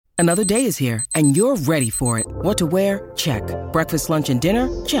Another day is here, and you're ready for it. What to wear? Check. Breakfast, lunch, and dinner?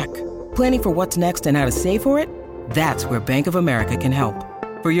 Check. Planning for what's next and how to save for it? That's where Bank of America can help.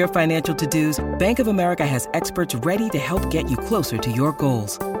 For your financial to-dos, Bank of America has experts ready to help get you closer to your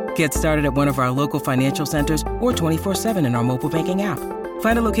goals. Get started at one of our local financial centers or 24/7 in our mobile banking app.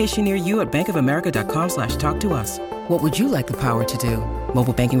 Find a location near you at bankofamerica.com/talktous. What would you like the power to do?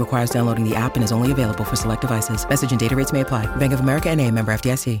 Mobile banking requires downloading the app and is only available for select devices. Message and data rates may apply. Bank of America N.A., member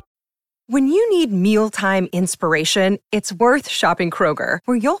FDIC. When you need mealtime inspiration, it's worth shopping Kroger,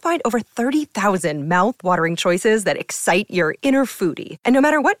 where you'll find over 30,000 mouth-watering choices that excite your inner foodie. And no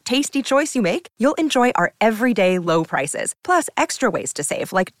matter what tasty choice you make, you'll enjoy our everyday low prices, plus extra ways to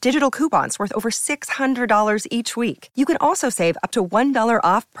save, like digital coupons worth over $600 each week. You can also save up to $1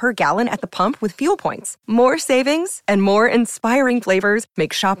 off per gallon at the pump with fuel points. More savings and more inspiring flavors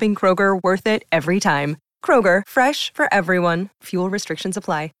make shopping Kroger worth it every time. Kroger, fresh for everyone. Fuel restrictions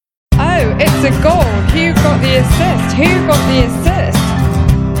apply. Oh, it's a goal. Who got the assist? Who got the assist?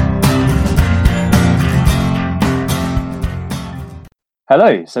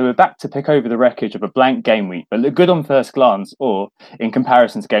 Hello, so we're back to pick over the wreckage of a blank game week, but look good on first glance, or in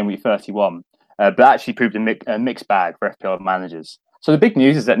comparison to game week 31, but actually proved a mixed bag for FPL managers. So the big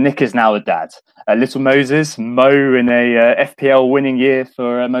news is that Nick is now a dad. Little Moses, Mo in a FPL winning year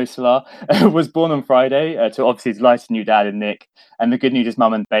for Mo Salah, was born on Friday to obviously delight a new dad in Nick. And the good news is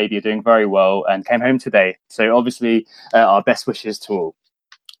mum and baby are doing very well and came home today. So obviously our best wishes to all.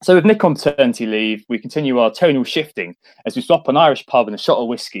 So with Nick on paternity leave, we continue our tonal shifting as we swap an Irish pub and a shot of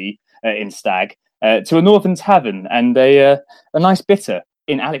whiskey in Stag to a Northern Tavern and a nice bitter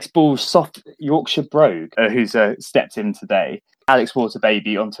in Alex Ball's soft Yorkshire brogue, who's stepped in today. Alex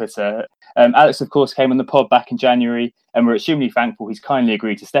Waterbaby on Twitter. Alex, of course, came on the pod back in January, and we're extremely thankful he's kindly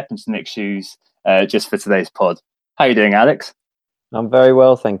agreed to step into Nick's shoes just for today's pod. How are you doing, Alex? I'm very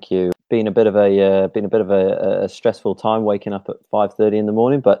well, thank you. Been a bit of a stressful time waking up at 5:30 in the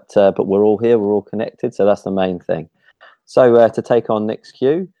morning, but we're all here, we're all connected, so that's the main thing. So to take on Nick's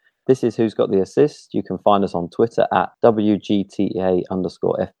cue, this is Who's Got the Assist. You can find us on Twitter at WGTA_FPL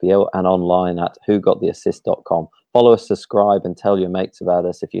and online at whogottheassist.com. Follow us, subscribe, and tell your mates about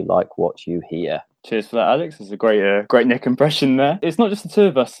us if you like what you hear. Cheers for that, Alex. It's a great Nick impression there. It's not just the two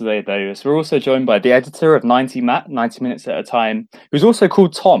of us today, though. So we're also joined by the editor of 90 Minutes at a Time, who's also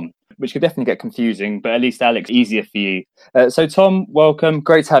called Tom, which could definitely get confusing, but at least, Alex, easier for you. So, Tom, welcome.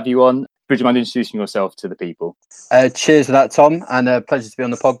 Great to have you on. Would you mind introducing yourself to the people? Cheers for that, Tom, and a pleasure to be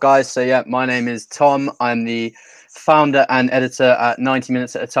on the pod, guys. So, yeah, my name is Tom. I'm the founder and editor at 90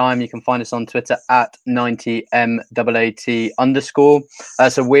 Minutes at a Time. You can find us on Twitter at 90MAAT_.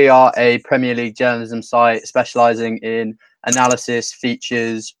 So we are a Premier League journalism site specialising in analysis,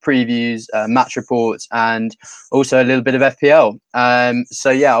 features, previews, match reports, and also a little bit of FPL. So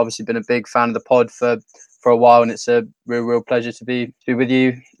yeah, obviously been a big fan of the pod for a while, and it's a real pleasure to be with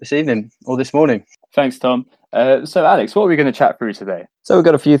you this evening or this morning. Thanks, Tom. So, Alex, what are we going to chat through today? So we've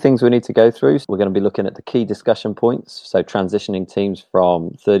got a few things we need to go through. We're going to be looking at the key discussion points, so transitioning teams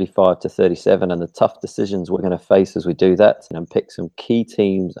from 35 to 37 and the tough decisions we're going to face as we do that, and pick some key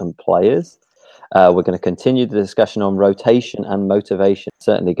teams and players. We're going to continue the discussion on rotation and motivation.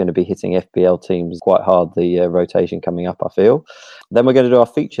 Certainly going to be hitting FPL teams quite hard, the rotation coming up, I feel. Then we're going to do our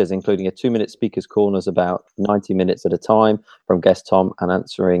features, including a 2-minute speakers corners about 90 minutes at a time from guest Tom, and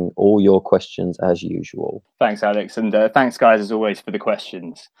answering all your questions as usual. Thanks, Alex. And thanks, guys, as always, for the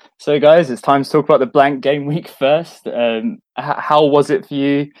questions. So, guys, it's time to talk about the blank game week first. How was it for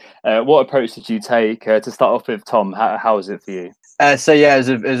you? What approach did you take? To start off with, Tom, how was it for you? So yeah,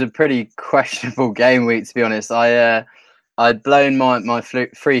 it was a pretty questionable game week, to be honest. I'd blown my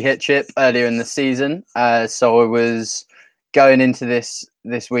free hit chip earlier in the season, so I was going into this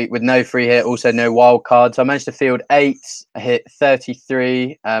week with no free hit, also no wild card. So I managed to field 8. I hit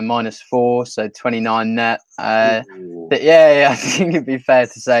 33 -4, so 29 net. But yeah, I think it'd be fair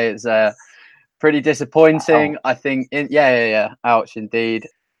to say it's pretty disappointing. I think, ouch indeed.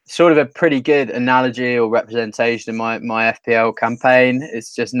 Sort of a pretty good analogy or representation of my FPL campaign.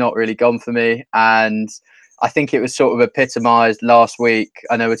 It's just not really gone for me, and I think it was sort of epitomised last week.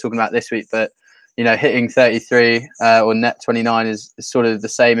 I know we're talking about this week, but hitting 33 or net 29 is sort of the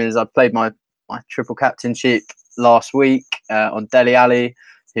same as I played my triple captainship last week on Dele Alli,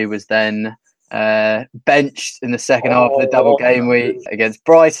 who was then benched in the second half of the double game week against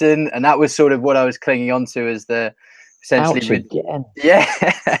Brighton, and that was sort of what I was clinging on to as the essentially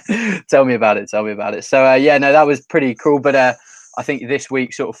tell me about it. So that was pretty cool, but I think this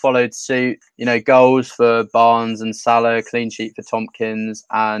week sort of followed suit. Goals for Barnes and Salah, clean sheet for Tompkins,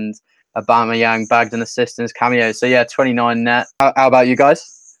 and Aubameyang bagged an assist in his cameo. So yeah, 29 net. How about you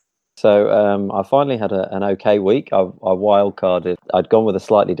guys? I finally had an okay week. I wildcarded. I'd gone with a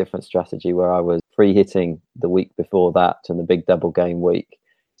slightly different strategy where I was free hitting the week before that and the big double game week.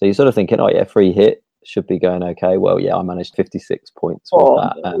 So you're sort of thinking, oh yeah, free hit should be going okay. Well, yeah, I managed 56 points with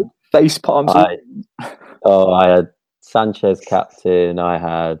that. And face palms. I had Sanchez captain. I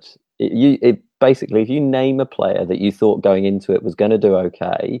had basically, if you name a player that you thought going into it was going to do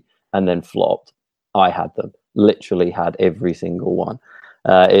okay and then flopped, I had them. Literally had every single one.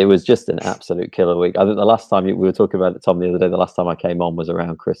 It was just an absolute killer week. I think the last time we were talking about it, Tom, the other day, the last time I came on was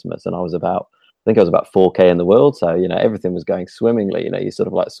around Christmas, and I was about 4K in the world. So everything was going swimmingly. You sort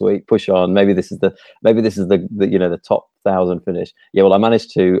of like, sweet, push on. Maybe this is the the top 1,000 finish. Yeah, well, I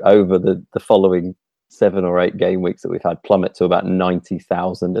managed to, over the following 7 or 8 game weeks that we've had, plummet to about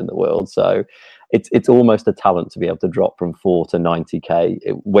 90,000 in the world. So it's almost a talent to be able to drop from 4 to 90k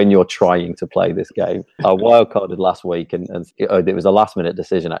when you're trying to play this game. I wildcarded last week, and it was a last minute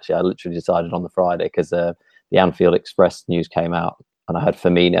decision. Actually, I literally decided on the Friday because the Anfield Express news came out, and I had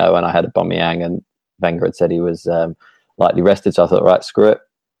Firmino and I had Aubameyang, and Wenger had said he was lightly rested. So I thought, right, screw it.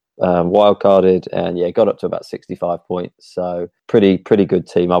 Wildcarded, and yeah, got up to about 65 points. So pretty good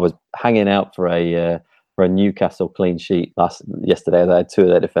team. I was hanging out for a Newcastle clean sheet yesterday. They had 2 of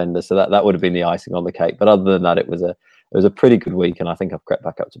their defenders, so that would have been the icing on the cake. But other than that, it was a pretty good week, and I think I've crept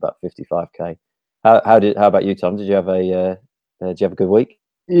back up to about 55k. How about you, Tom? Did you have a good week?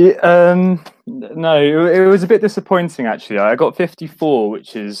 Yeah, no, it was a bit disappointing actually. I got 54,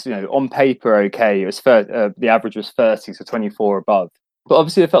 which is on paper okay. It was the average was 30, so 24 above. But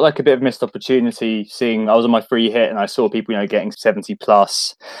obviously, it felt like a bit of a missed opportunity. Seeing I was on my free hit and I saw people, getting 70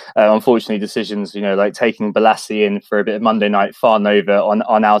 plus. Unfortunately, decisions, like taking Balassi in for a bit of Monday night fun over on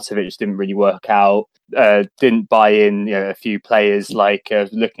Arnautovic didn't really work out. Didn't buy in, a few players like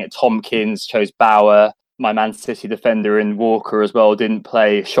looking at Tompkins, chose Bauer. My Man City defender in Walker as well didn't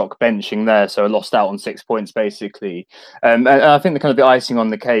play, shock benching there, so I lost out on 6 points basically. And I think the icing on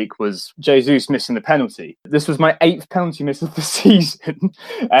the cake was Jesus missing the penalty. This was my 8th penalty miss of the season,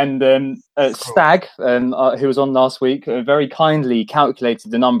 and Stag, who was on last week, very kindly calculated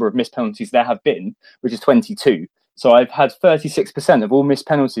the number of missed penalties there have been, which is 22. So I've had 36% of all missed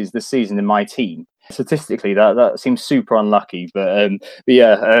penalties this season in my team. Statistically, that seems super unlucky, but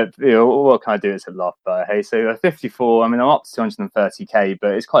yeah, what can I do except laugh about it? Hey, so 54. I mean, I'm up to 230k,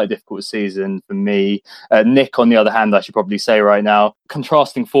 but it's quite a difficult season for me. Nick, on the other hand, I should probably say right now,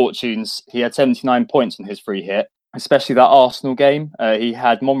 contrasting fortunes. He had 79 points on his free hit, especially that Arsenal game. He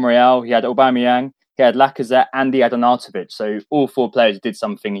had Monreal, he had Aubameyang, he had Lacazette, and he had Arnautovic. So all 4 players did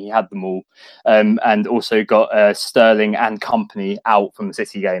something. He had them all, and also got Sterling and company out from the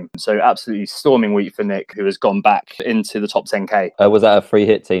City game. So absolutely storming week for Nick, who has gone back into the top 10k. Was that a free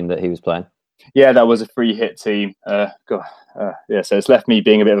hit team that he was playing? Yeah, that was a free hit team. Yeah, so it's left me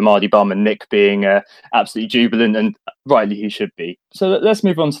being a bit of a Mardy bum and Nick being absolutely jubilant, and rightly he should be. So let's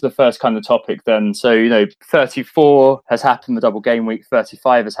move on to the first kind of topic then. So, 34 has happened, the double game week.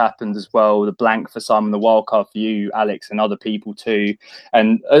 35 has happened as well. The blank for some, and the wild card for you, Alex, and other people too.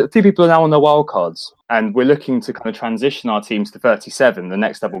 And a few people are now on their wild cards. And we're looking to kind of transition our teams to 37, the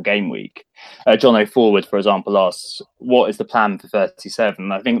next double game week. John O'Forward, for example, asks, what is the plan for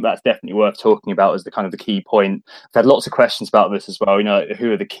 37? I think that's definitely worth talking about as the key point. I've had lots of questions about this as well.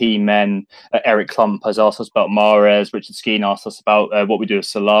 Who are the key men? Eric Klump has asked us about Mahrez. Richard Skeen asked us about what we do with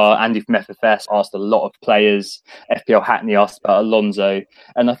Salah. Andy from FFS asked a lot of players. FPL Hackney asked about Alonso.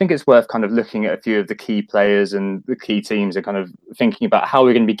 And I think it's worth looking at a few of the key players and the key teams and thinking about how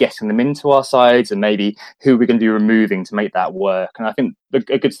we're going to be getting them into our sides, and maybe who we're going to be removing to make that work. And I think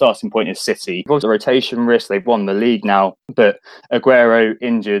a good starting point is City. Of the rotation risk, they've won the league now, but Aguero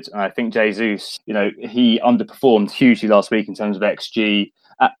injured, and I think Jesus, he underperformed hugely last week in terms of XG.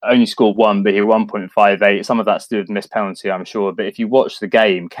 Only scored 1, but he 1.58. Some of that's to do with missed penalty, I'm sure. But if you watch the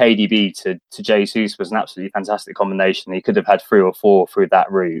game, KDB to Jesus was an absolutely fantastic combination. He could have had 3 or 4 through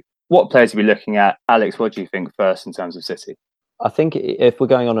that route. What players are we looking at? Alex, what do you think first in terms of City? I think if we're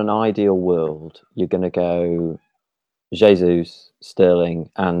going on an ideal world, you're going to go Jesus,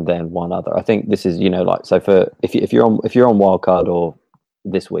 Sterling, and then one other. I think this is, so for if you're on wildcard or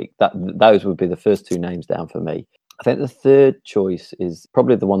this week, those would be the first 2 names down for me. I think the third choice is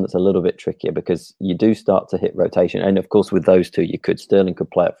probably the one that's a little bit trickier, because you do start to hit rotation, and of course with those 2, Sterling could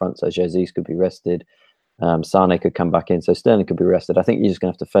play up front, so Jesus could be rested. Sane could come back in, so Sterling could be rested. I think you're just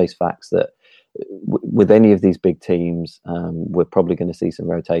going to have to face facts that with any of these big teams, we're probably going to see some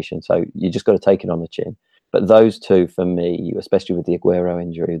rotation. So you just got to take it on the chin. But those 2 for me, especially with the Aguero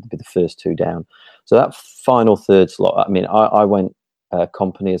injury, would be the first 2 down. So that final third slot, I mean, I went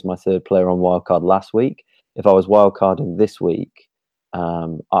company as my third player on wildcard last week. If I was wildcarding this week,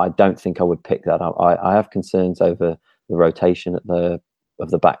 I don't think I would pick that up. I have concerns over the rotation of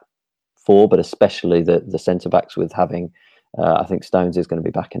the back four, but especially the centre backs with having. I think Stones is going to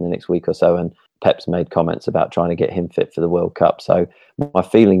be back in the next week or so, and Pep's made comments about trying to get him fit for the World Cup. So my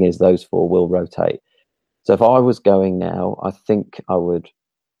feeling is those four will rotate. So if I was going now, I think I would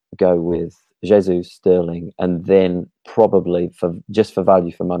go with Jesus, Sterling, and then probably for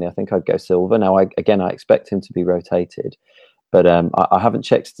value for money, I think I'd go Silva. Now, I expect him to be rotated, but I haven't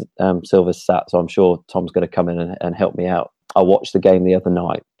checked Silva's stats, so I'm sure Tom's going to come in and help me out. I watched the game the other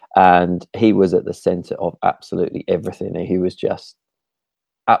night, and he was at the centre of absolutely everything. He was just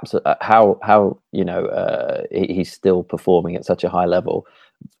absolutely he's still performing at such a high level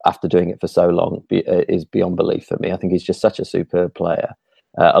after doing it for so long is beyond belief for me. I think he's just such a superb player,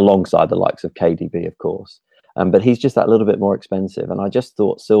 alongside the likes of KDB, of course. But he's just that little bit more expensive, and I just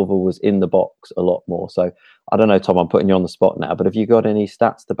thought Silva was in the box a lot more. So I don't know, Tom, I'm putting you on the spot now, but have you got any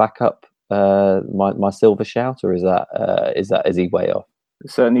stats to back up my Silva shout, or is he way off?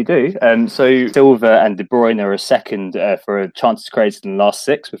 Certainly do. So Silva and De Bruyne are a second for chances created in the last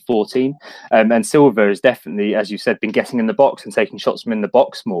 6 with 14. And Silva has definitely, as you said, been getting in the box and taking shots from in the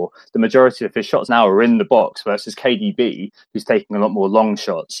box more. The majority of his shots now are in the box versus KDB, who's taking a lot more long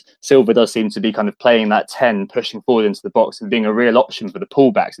shots. Silva does seem to be kind of playing that 10, pushing forward into the box and being a real option for the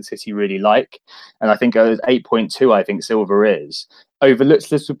pullbacks that City really like. And I think 8.2, I think Silva is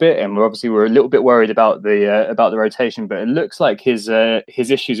overlooked a little bit, and we're a little bit worried about the rotation. But it looks like his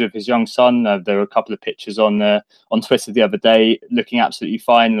issues with his young son. There were a couple of pictures on Twitter the other day, looking absolutely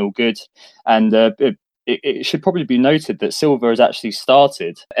fine and all good. And it should probably be noted that Silva has actually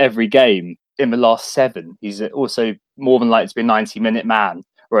started every game in the last 7. He's also more than likely to be a 90-minute man,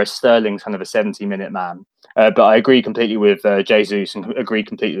 whereas Sterling's kind of a 70-minute man. But I agree completely with Jesus and agree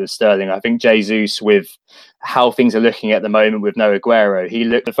completely with Sterling. I think Jesus, with how things are looking at the moment with no Aguero, he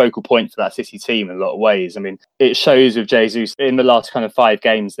looked the focal point for that City team in a lot of ways. I mean, it shows with Jesus in the last kind of 5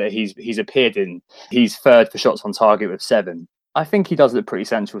 games that he's appeared in. He's third for shots on target with 7. I think he does look pretty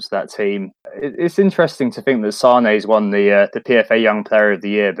central to that team. It's interesting to think that Sane's won the PFA Young Player of the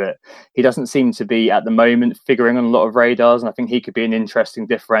Year, but he doesn't seem to be at the moment figuring on a lot of radars, and I think he could be an interesting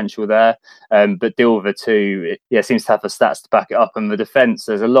differential there. But Silva too, seems to have the stats to back it up. And the defence,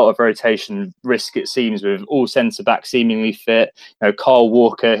 there's a lot of rotation risk, it seems, with all centre backs seemingly fit. Kyle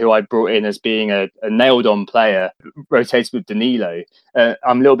Walker, who I brought in as being a nailed-on player, rotates with Danilo. I'm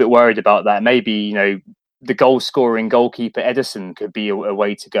a little bit worried about that. Maybe the goal-scoring goalkeeper Edison could be a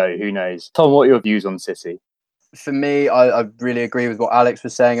way to go. Who knows? Tom, what are your views on City? For me, I really agree with what Alex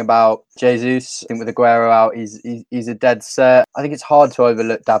was saying about Jesus. I think with Aguero out, he's a dead set. I think it's hard to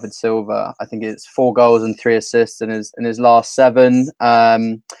overlook David Silva. I think it's 4 goals and 3 assists in his last 7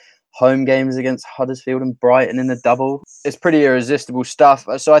 home games against Huddersfield and Brighton in the double. It's pretty irresistible stuff.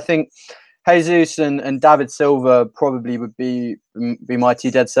 So I think Jesus and David Silva probably would be my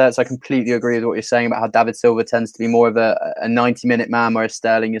 2 dead sets. I completely agree with what you're saying about how David Silva tends to be more of a 90-minute man, whereas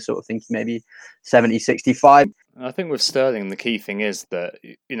Sterling, you're sort of thinking maybe 70, 65. I think with Sterling, the key thing is that,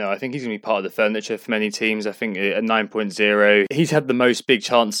 I think he's going to be part of the furniture for many teams. I think at 9.0, he's had the most big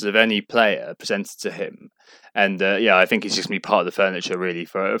chances of any player presented to him. And I think he's just going to be part of the furniture, really,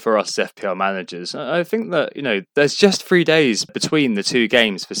 for us as FPL managers. I think that, there's just 3 days between the 2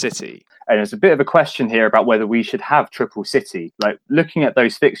 games for City. And there's a bit of a question here about whether we should have triple City. Like, looking at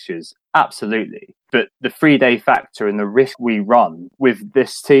those fixtures, absolutely. But the 3-day factor and the risk we run with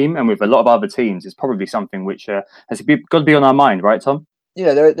this team and with a lot of other teams is probably something which has got to be on our mind, right, Tom?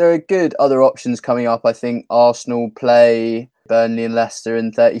 Yeah, there are good other options coming up. I think Arsenal play Burnley and Leicester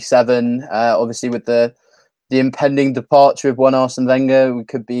in 37. Obviously, with the impending departure of one Arsene Wenger, we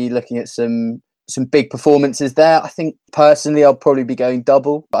could be looking at some big performances there. I think personally, I'll probably be going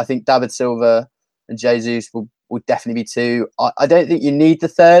double. But I think David Silva and Jesus will definitely be 2. I don't think you need the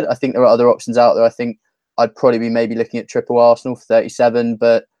 3rd. I think there are other options out there. I think I'd probably be maybe looking at triple Arsenal for 37.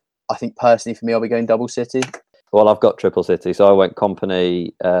 But I think personally for me, I'll be going double City. Well, I've got triple City. So I went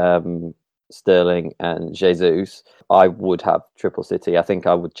Kompany, Sterling and Jesus. I would have triple City. I think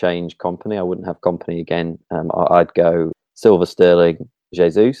I would change Kompany. I wouldn't have Kompany again. I'd go Silva, Sterling,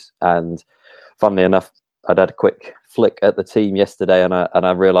 Jesus. And funnily enough, I'd had a quick flick at the team yesterday, and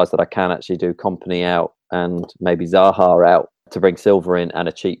I realised that I can actually do Kompany out and maybe Zaha out to bring Silva in and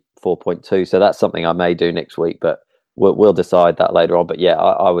a cheap 4.2. So that's something I may do next week, but we'll decide that later on. But yeah,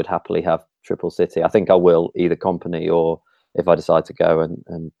 I would happily have triple City. I think I will either Kompany or if I decide to go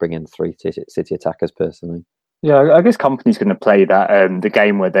and bring in 3 City attackers personally. Yeah, I guess company's going to play that the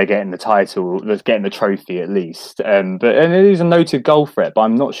game where they're getting the title, they're getting the trophy at least. But and it is a noted goal threat, but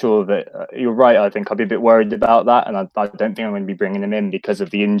I'm not sure that you're right. I think I'd be a bit worried about that, and I don't think I'm going to be bringing him in because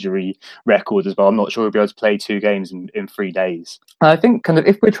of the injury record as well. I'm not sure he'll be able to play 2 games in 3 days. And I think kind of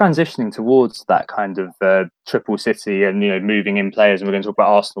if we're transitioning towards that kind of triple city and moving in players, and we're going to talk about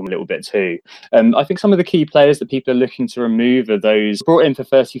Arsenal a little bit too. I think some of the key players that people are looking to remove are those brought in for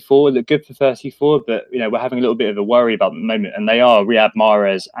 34, look good for 34, but we're having a little bit of a worry about the moment, and they are Riyad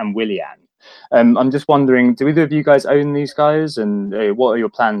Mahrez and Willian. I'm just wondering, do either of you guys own these guys, and what are your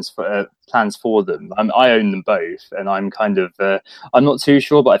plans for them? I own them both, and I'm kind of I'm not too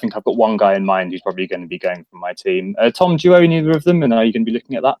sure, but I think I've got one guy in mind who's probably going to be going from my team. Tom, do you own either of them, and are you going to be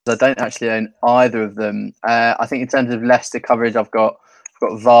looking at that? I don't actually own either of them. I think in terms of Leicester coverage, I've got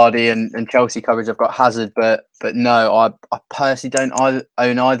Vardy, and Chelsea coverage, I've got Hazard, but no, I personally don't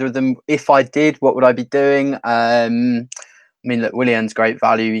own either of them. If I did, what would I be doing? I mean, look, Willian's great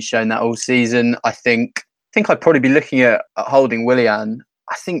value. He's shown that all season. I think I'd probably be looking at holding Willian.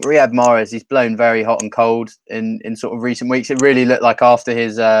 I think Riyad Mahrez, he's blown very hot and cold in sort of recent weeks. It really looked like after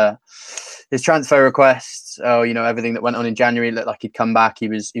his transfer requests, everything that went on in January, looked like he'd come back. He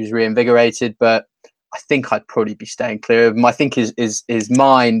was reinvigorated, but I think I'd probably be staying clear of him. I think his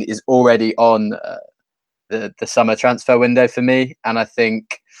mind is already on the summer transfer window for me, and I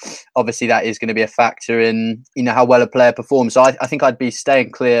think obviously that is going to be a factor in how well a player performs. So I think I'd be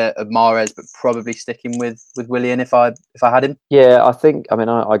staying clear of Mahrez, but probably sticking with Willian if I had him. Yeah, I think. I mean,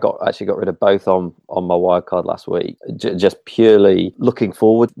 I got rid of both on my wildcard last week. Just purely looking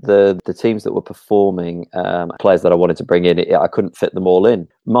forward, the teams that were performing, players that I wanted to bring in, I couldn't fit them all in.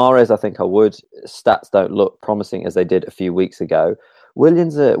 Mahrez, I think I would. Stats don't look promising as they did a few weeks ago.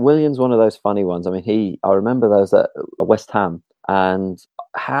 Willian's one of those funny ones. I mean, I remember those at West Ham, and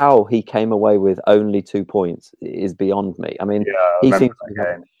how he came away with only 2 points is beyond me. I mean, he seems to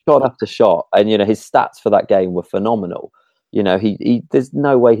be shot after shot, and his stats for that game were phenomenal. He there's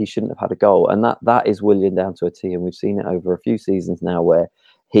no way he shouldn't have had a goal, and that is Willian down to a T. And we've seen it over a few seasons now, where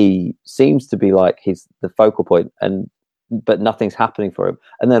he seems to be like he's the focal point, but nothing's happening for him,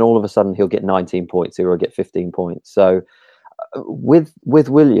 and then all of a sudden he'll get 19 points, or he'll get 15 points. So with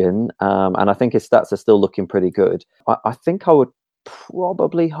Willian, and I think his stats are still looking pretty good. I think I would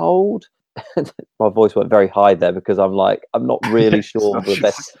probably hold. My voice went very high there because I'm not really sure the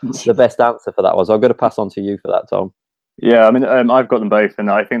best answer for that was. So I'm going to pass on to you for that, Tom. Yeah, I mean, I've got them both,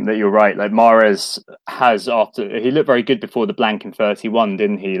 and I think that you're right. Like Mahrez he looked very good before the blank in 31,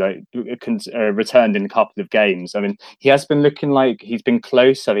 didn't he? Like returned in a couple of games. I mean, he has been looking like he's been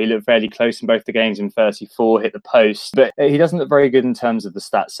close. I mean, he looked fairly close in both the games in 34, hit the post, but he doesn't look very good in terms of the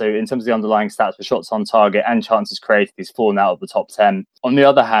stats. So in terms of the underlying stats for shots on target and chances created, he's fallen out of the top 10. On the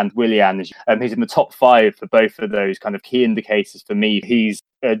other hand, Willian, he's in the top 5 for both of those kind of key indicators for me. He's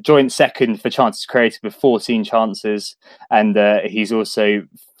joint second for chances created with 14 chances, and he's also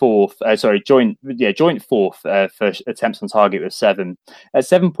joint fourth for attempts on target with 7. At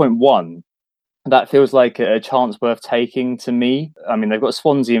 7.1, that feels like a chance worth taking to me. I mean, they've got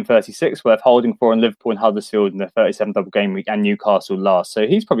Swansea in 36 worth holding for, and Liverpool and Huddersfield in their 37 double game week, and Newcastle last. So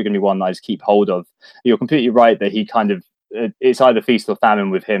he's probably going to be one that I just keep hold of. You're completely right that he kind of it's either feast or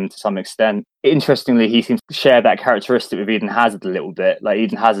famine with him to some extent. Interestingly, he seems to share that characteristic with Eden Hazard a little bit. Like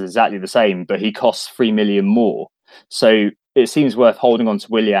Eden Hazard is exactly the same, but he costs 3 million more. So it seems worth holding on to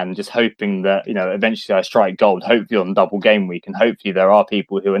Willian, just hoping that eventually I strike gold, hopefully on double game week, and hopefully there are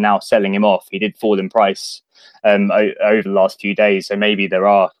people who are now selling him off. He did fall in price over the last few days, so maybe there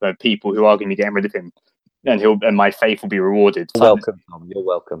are people who are going to be getting rid of him, and my faith will be rewarded. You're welcome, Tom. You're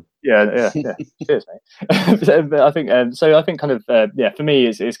welcome. Yeah. Cheers, mate. But I think kind of for me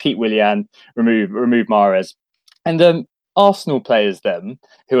is keep Willian, remove Mahrez, and Arsenal players then,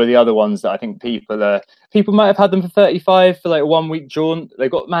 who are the other ones that I think people might have had them for 35 for like a 1 week jaunt.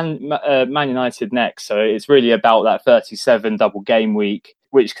 They've got Man United next, so it's really about that 37 double game week,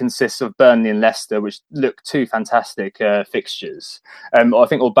 which consists of Burnley and Leicester, which look 2 fantastic fixtures. I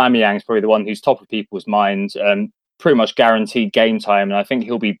think Aubameyang's probably the one who's top of people's minds. Pretty much guaranteed game time, and I think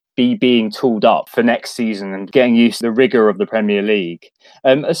he'll be being tooled up for next season and getting used to the rigour of the Premier League.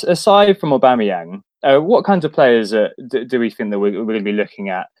 Aside from Aubameyang, what kinds of players do we think that we're going to be looking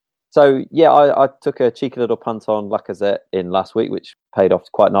at? So, yeah, I took a cheeky little punt on Lacazette in last week, which paid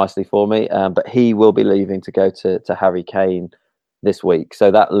off quite nicely for me. But he will be leaving to go to Harry Kane this week.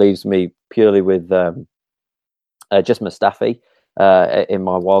 So that leaves me purely with just Mustafi in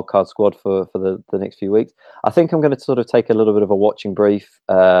my wildcard squad for the next few weeks. I think I'm going to sort of take a little bit of a watching brief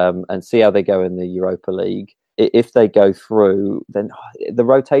and see how they go in the Europa League. If they go through, then the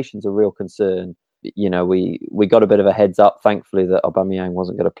rotation's a real concern. we got a bit of a heads up, thankfully, that Aubameyang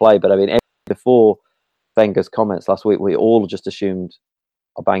wasn't going to play. But I mean, before Wenger's comments last week, we all just assumed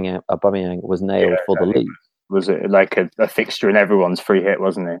Aubameyang was nailed for the league. Was it like a fixture in everyone's free hit,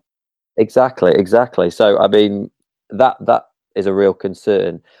 wasn't it? Exactly. So I mean, that is a real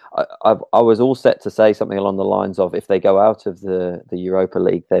concern. I was all set to say something along the lines of, if they go out of the Europa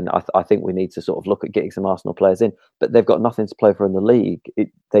League, then I think we need to sort of look at getting some Arsenal players in. But they've got nothing to play for in the league.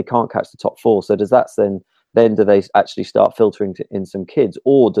 They can't catch the top four. So does that then do they actually start filtering in some kids,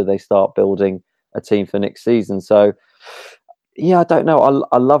 or do they start building a team for next season? So yeah, I don't know.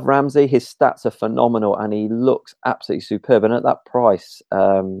 I love Ramsey. His stats are phenomenal, and he looks absolutely superb. And at that price,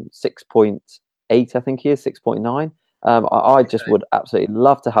 6.8, I think he is 6.9. I just would absolutely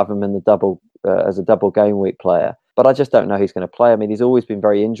love to have him in the double as a double game week player, but I just don't know who's going to play. I mean, he's always been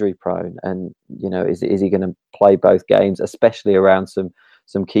very injury prone, and is he going to play both games, especially around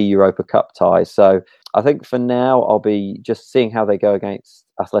some key Europa Cup ties? So I think for now I'll be just seeing how they go against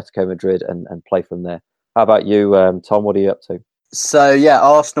Atletico Madrid and play from there. How about you, Tom? What are you up to? So yeah,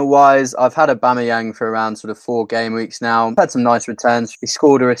 Arsenal-wise, I've had Aubameyang for around sort of 4 game weeks now. I've had some nice returns. He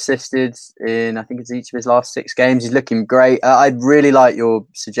scored or assisted in, I think it's each of his last 6 games. He's looking great. I really like your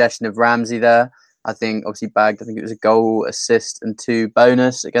suggestion of Ramsey there. I think obviously bagged, I think it was a goal, assist and 2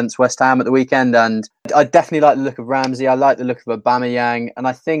 bonus against West Ham at the weekend. And I definitely like the look of Ramsey. I like the look of Aubameyang. And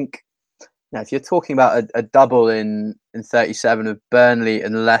I think, if you're talking about a double in 37 of Burnley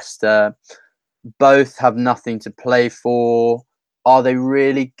and Leicester, both have nothing to play for. Are they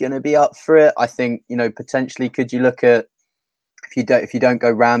really going to be up for it? I think, potentially, could you look at, if you don't go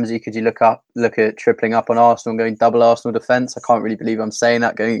Ramsey, could you look at tripling up on Arsenal and going double Arsenal defence? I can't really believe I'm saying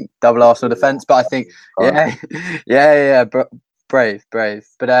that, going double Arsenal defence, but I think, brave.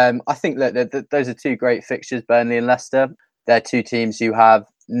 But I think that those are 2 great fixtures, Burnley and Leicester. They're 2 teams who have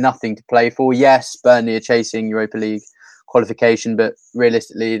nothing to play for. Yes, Burnley are chasing Europa League qualification, but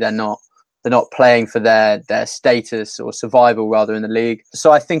realistically, they're not playing for their status or survival rather in the league.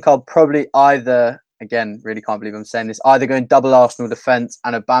 So I think I'll probably either, again, really can't believe I'm saying this, either going double Arsenal defence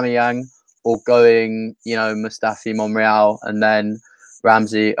and Aubameyang, or going, Mustafi, Monreal, and then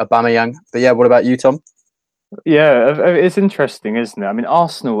Ramsey, Aubameyang. But yeah, what about you, Tom? Yeah, it's interesting, isn't it? I mean,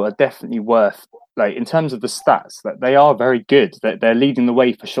 Arsenal are definitely worth, in terms of the stats, that they are very good. That they're leading the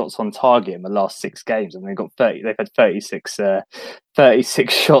way for shots on target in the last 6 games, and they've had 36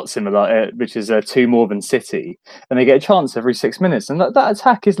 shots in the last, which is 2 more than City, and they get a chance every 6 minutes. And that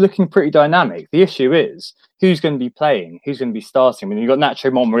attack is looking pretty dynamic. The issue is who's going to be playing, who's going to be starting. I mean, you've got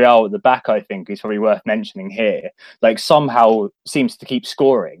Nacho Monreal at the back. I think he's probably worth mentioning here. Somehow seems to keep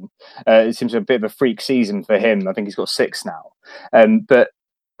scoring. It seems a bit of a freak season for him. I think he's got 6 now. But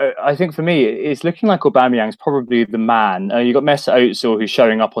I think for me, it's looking like Aubameyang's probably the man. You've got Mesut Ozil, who's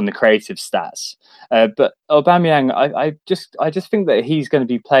showing up on the creative stats. But Aubameyang, I just think that he's going to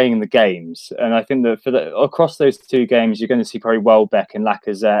be playing the games. And I think that across those 2 games, you're going to see probably Welbeck and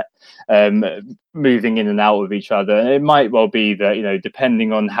Lacazette moving in and out of each other. And it might well be that,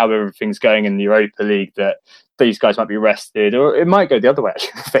 depending on how everything's going in the Europa League, that these guys might be rested, or it might go the other way.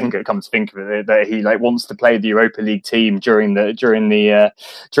 Actually, I think it comes to think of it, that he wants to play the Europa League team during the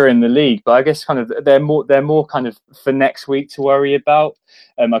league. But I guess kind of they're more kind of for next week to worry about.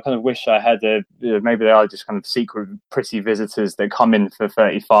 I kind of wish I had maybe they are just kind of secret pretty visitors that come in for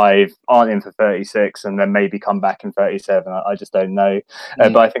 35, aren't in for 36, and then maybe come back in 37. I just don't know.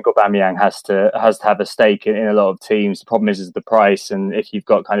 But I think Aubameyang has to have a stake in a lot of teams. The problem is the price, and if you've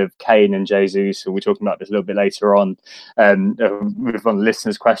got kind of Kane and Jesus, so we're talking about this a little bit later on with on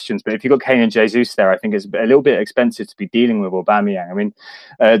listeners' questions. But if you've got Kane and Jesus there, I think it's a little bit expensive to be dealing with Aubameyang. I mean,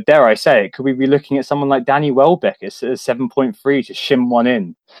 dare I say it, could we be looking at someone like Danny Welbeck at 7.3 to shim one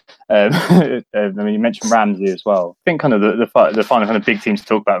in? I mean, you mentioned Ramsey as well. I think kind of the final kind of big teams to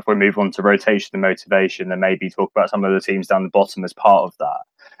talk about before we move on to rotation and motivation, and maybe talk about some of the teams down the bottom as part of that,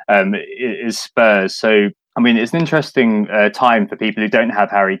 is Spurs. So I mean, it's an interesting time for people who don't have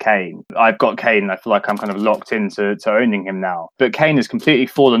Harry Kane. I've got Kane. I feel like I'm kind of locked into owning him now. But Kane has completely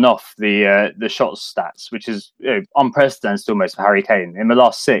fallen off the shot stats, which is unprecedented almost for Harry Kane. In the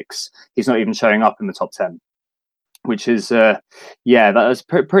last 6, he's not even showing up in the top 10, which is that was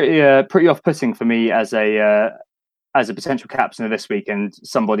pretty off-putting for me as a potential captain of this week, and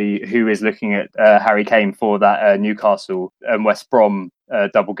somebody who is looking at Harry Kane for that Newcastle and West Brom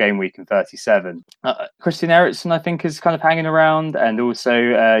double game week in 37. Christian Eriksen, I think, is kind of hanging around, and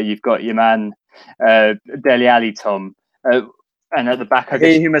also you've got your man Dele Alli, Tom, and at the back,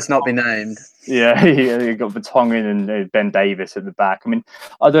 he must not be named. Yeah, you got Vertonghen and Ben Davis at the back. I mean,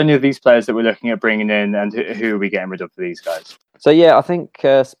 are there any of these players that we're looking at bringing in, and who are we getting rid of for these guys? So yeah, I think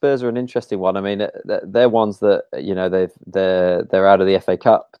Spurs are an interesting one. I mean, they're ones that they're out of the FA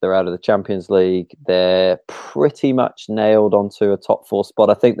Cup, they're out of the Champions League, they're pretty much nailed onto a top 4 spot.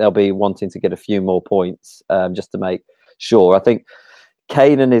 I think they'll be wanting to get a few more points just to make sure. I think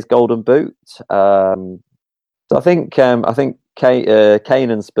Kane and his Golden Boot. So I think Kane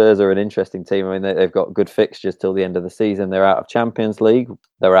and Spurs are an interesting team. I mean, they've got good fixtures till the end of the season. They're out of Champions League,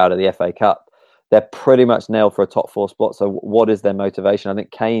 they're out of the FA Cup. They're pretty much nailed for a top 4 spot. So what is their motivation? I think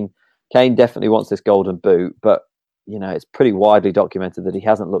Kane definitely wants this Golden Boot, but it's pretty widely documented that he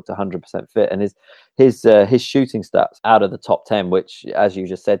hasn't looked 100% fit, and his shooting stats out of the top 10, which, as you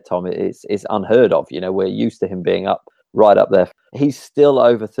just said, Tom, is unheard of. We're used to him being right up there. He's still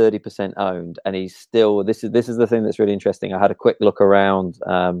over 30% owned, and he's still. This is the thing that's really interesting. I had a quick look around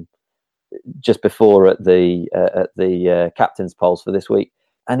just before at the captain's polls for this week.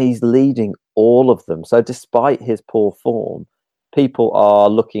 And he's leading all of them. So despite his poor form, people are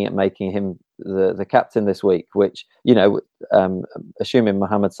looking at making him the captain this week, which, assuming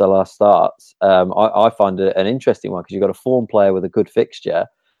Mohamed Salah starts, I find it an interesting one, because you've got a form player with a good fixture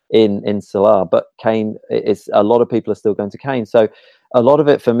in Salah, but Kane, a lot of people are still going to Kane. So a lot of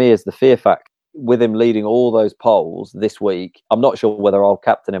it for me is the fear factor. With him leading all those polls this week, I'm not sure whether I'll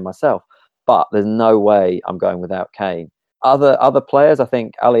captain him myself, but there's no way I'm going without Kane. Other players, I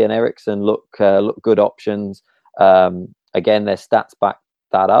think Ali and Eriksen look good options. Again, their stats back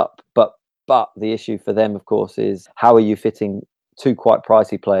that up. But the issue for them, of course, is how are you fitting 2 quite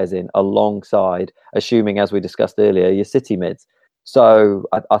pricey players in alongside, assuming, as we discussed earlier, your City mids. So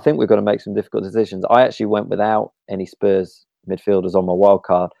I think we've got to make some difficult decisions. I actually went without any Spurs midfielders on my wild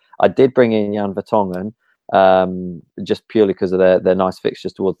card. I did bring in Jan Vertonghen, just purely because of their nice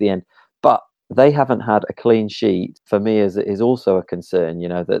fixtures towards the end. But they haven't had a clean sheet. For me, is also a concern,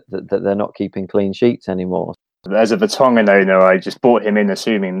 that they're not keeping clean sheets anymore. As a Vertonghen owner, I just bought him in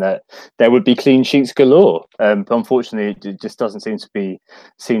assuming that there would be clean sheets galore. But unfortunately, it just doesn't seem to be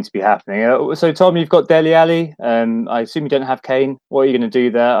happening. So, Tom, you've got Dele Alli. I assume you don't have Kane. What are you going to do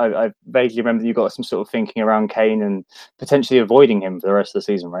there? I vaguely remember that you've got some sort of thinking around Kane and potentially avoiding him for the rest of the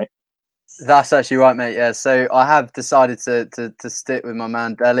season, right? That's actually right, mate. Yeah, so I have decided to stick with my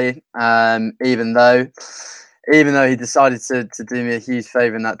man Dele, even though he decided to do me a huge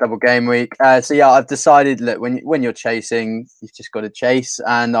favour in that double game week. So yeah, I've decided, look, when you're chasing, you've just got to chase,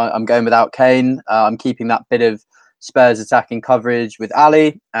 and I'm going without Kane. I'm keeping that bit of Spurs attacking coverage with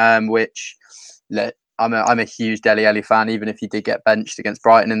Ali, which, look, I'm a huge Dele Alli fan, even if he did get benched against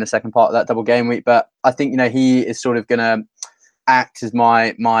Brighton in the second part of that double game week. But I think he is sort of going to act as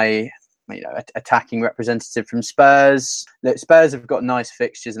my attacking representative from Spurs. Look, Spurs have got nice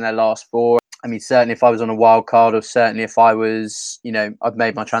fixtures in their last 4. I mean, certainly if I was on a wild card, or certainly if I was, I've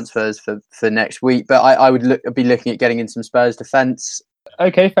made my transfers for next week, but I would be looking at getting in some Spurs defence.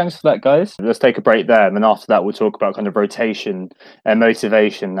 Okay, thanks for that, guys. Let's take a break there, and then after that we'll talk about kind of rotation and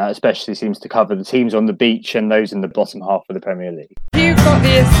motivation. That especially seems to cover the teams on the beach and those in the bottom half of the Premier League. Who got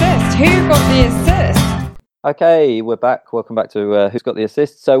the assist? Okay, we're back. Welcome back to Who's Got the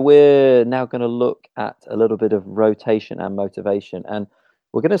Assist. So we're now going to look at a little bit of rotation and motivation, and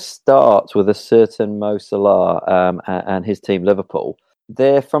we're going to start with a certain Mo Salah and his team Liverpool.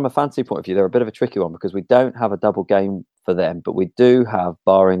 They're, from a fantasy point of view, they're a bit of a tricky one, because we don't have a double game for them, but we do have,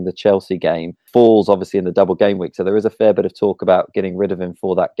 barring the Chelsea game, falls obviously in the double game week. So there is a fair bit of talk about getting rid of him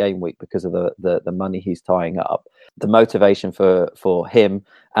for that game week because of the money he's tying up, the motivation for him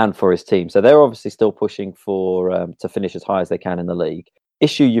and for his team. So they're obviously still pushing for to finish as high as they can in the league.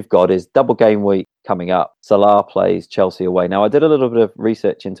 Issue you've got is double game week coming up. Salah plays Chelsea away. Now, I did a little bit of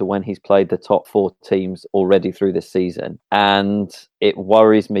research into when he's played the top 4 teams already through this season, and it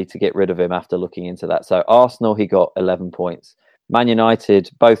worries me to get rid of him after looking into that. So Arsenal, he got 11 points. Man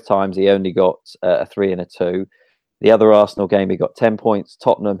United, both times he only got a 3 and a 2. The other Arsenal game, he got 10 points.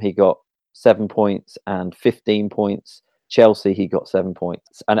 Tottenham, he got 7 points and 15 points. Chelsea, he got 7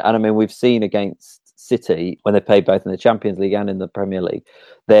 points. And I mean, we've seen against City, when they played both in the Champions League and in the Premier League,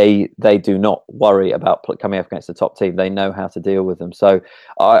 they do not worry about coming up against the top team. They know how to deal with them. So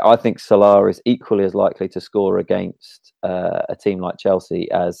I think Salah is equally as likely to score against a team like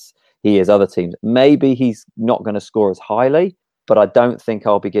Chelsea as he is other teams. Maybe he's not going to score as highly, but I don't think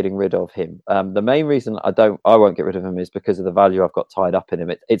I'll be getting rid of him. The main reason I won't get rid of him is because of the value I've got tied up in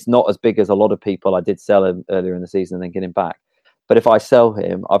him. It's not as big as a lot of people. I did sell him earlier in the season and then get him back. But if I sell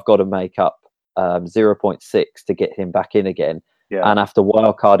him, I've got to make up 0.6 to get him back in again. Yeah. And after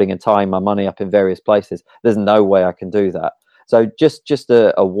wildcarding and tying my money up in various places, there's no way I can do that. So just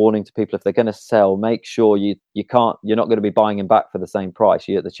a warning to people: if they're going to sell, make sure you're not going to be buying him back for the same price.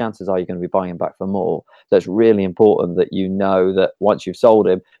 The chances are you're going to be buying him back for more. So it's really important that you know that once you've sold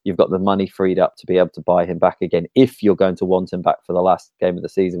him, you've got the money freed up to be able to buy him back again if you're going to want him back for the last game of the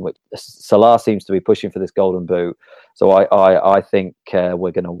season, which Salah seems to be pushing for this golden boot. So I think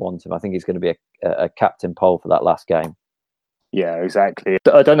we're going to want him. I think he's going to be a captain pole for that last game. Yeah, exactly.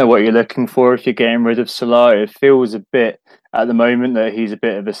 I don't know what you're looking for if you're getting rid of Salah. It feels a bit at the moment that he's a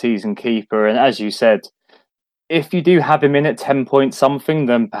bit of a season keeper. And as you said, if you do have him in at 10 point something,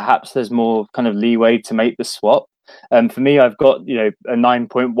 then perhaps there's more kind of leeway to make the swap. For me, I've got a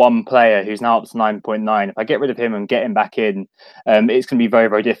 9.1 player who's now up to 9.9. If I get rid of him and get him back in, it's going to be very,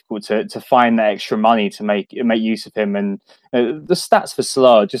 very difficult to find that extra money to make use of him. And the stats for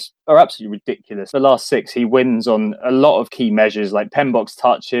Salah just are absolutely ridiculous. The last 6, he wins on a lot of key measures like pen box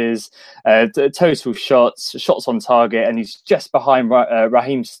touches, total shots on target, and he's just behind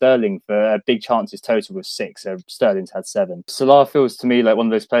Raheem Sterling for big chances total with 6. So Sterling's had 7. Salah feels to me like one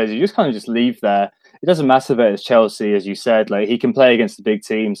of those players you just kind of just leave there. It doesn't matter that it's Chelsea, as you said, like he can play against the big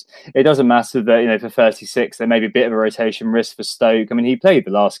teams. It doesn't matter that, for 36, there may be a bit of a rotation risk for Stoke. I mean, he played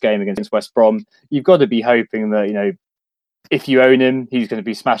the last game against West Brom. You've got to be hoping that, if you own him, he's going to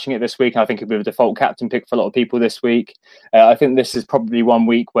be smashing it this week. I think he'll be a default captain pick for a lot of people this week. I think this is probably one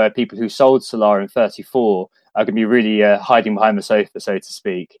week where people who sold Salah in 34 are going to be really hiding behind the sofa, so to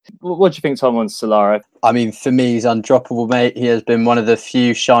speak. What do you think, Tom, on Salah? I mean, for me, he's undroppable, mate. He has been one of the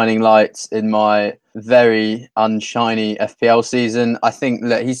few shining lights in my very unshiny FPL season. I think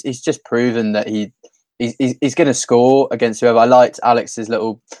that he's just proven that he's going to score against whoever. I liked Alex's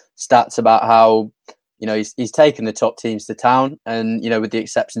little stats about how he's taken the top teams to town, and with the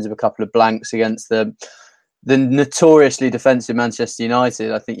exceptions of a couple of blanks against the notoriously defensive Manchester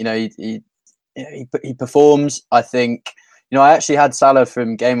United. I think he performs. I think I actually had Salah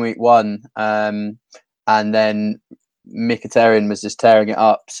from game week 1, and then Mkhitaryan was just tearing it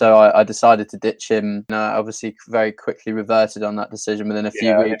up, so I decided to ditch him. Obviously, very quickly reverted on that decision within a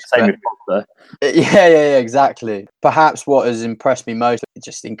few weeks. Same with Pogba. Yeah, exactly. Perhaps what has impressed me most, it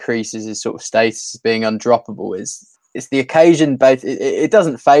just increases his sort of status as being undroppable. It's the occasion. Both it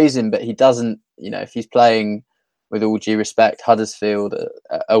doesn't faze him, but he doesn't. If he's playing, with all due respect, Huddersfield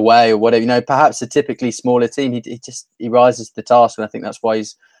away or whatever, perhaps a typically smaller team, he rises to the task, and I think that's why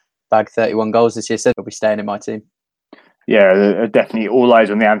he's bagged 31 goals this year. So he'll be staying in my team. Yeah, definitely all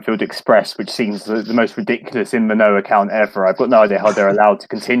eyes on the Anfield Express, which seems the most ridiculous in the no account ever. I've got no idea how they're allowed to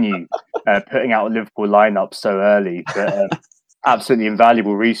continue putting out a Liverpool lineup so early, but absolutely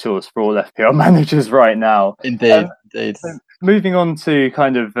invaluable resource for all FPL managers right now. Indeed. Moving on to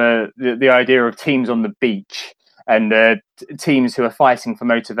kind of the idea of teams on the beach and teams who are fighting for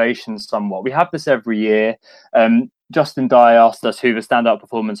motivation somewhat. We have this every year. Justin Dye asked us who the standout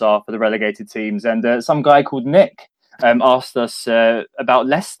performers are for the relegated teams, and some guy called Nick asked us about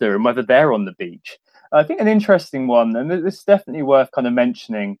Leicester and whether they're on the beach. I think an interesting one, and this is definitely worth kind of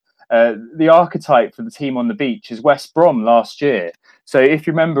mentioning, the archetype for the team on the beach is West Brom last year. So if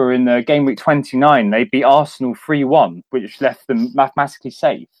you remember in game week 29, they beat Arsenal 3-1, which left them mathematically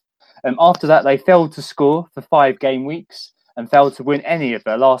safe. After that, they failed to score for 5 game weeks and failed to win any of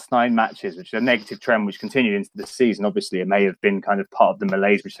their last 9 matches, which is a negative trend which continued into the season. Obviously, it may have been kind of part of the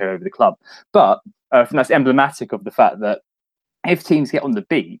malaise which came over the club. But I think that's emblematic of the fact that if teams get on the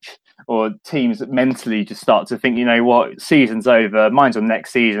beach, or teams mentally just start to think, season's over, mine's on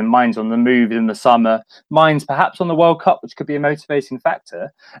next season, mine's on the move in the summer, mine's perhaps on the World Cup, which could be a motivating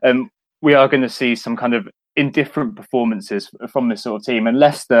factor, we are going to see some kind of indifferent performances from this sort of team. And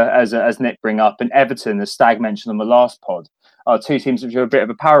Leicester, as Nick bring up, and Everton, as Stag mentioned on the last pod, are 2 teams which are a bit of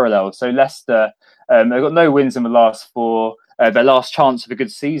a parallel. So Leicester, they've got no wins in the last 4. Their last chance of a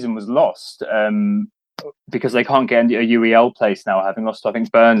good season was lost because they can't get a UEL place now, having lost, I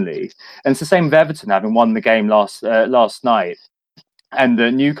think, Burnley. And it's the same with Everton, having won the game last night. And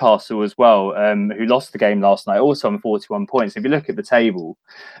Newcastle as well, who lost the game last night, also on 41 points. If you look at the table,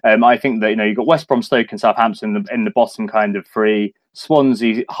 I think that you've got West Brom, Stoke, and Southampton in the bottom kind of 3.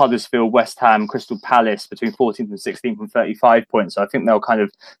 Swansea, Huddersfield, West Ham, Crystal Palace between 14th and 16th and 35 points. So I think they'll kind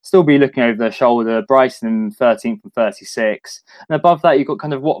of still be looking over their shoulder. Brighton 13th and 36. And above that, you've got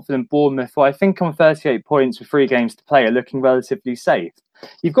kind of Watford and Bournemouth, who I think on 38 points with 3 games to play are looking relatively safe.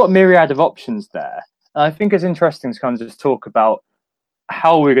 You've got a myriad of options there. And I think it's interesting to kind of just talk about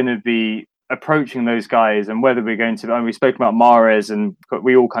how we're going to be approaching those guys and whether we're going to. I mean, we spoke about Mahrez, and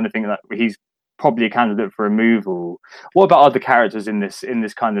we all kind of think that he's probably a candidate for removal. What about other characters in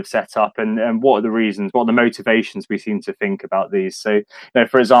this kind of setup, and what are the reasons, what are the motivations we seem to think about these? So,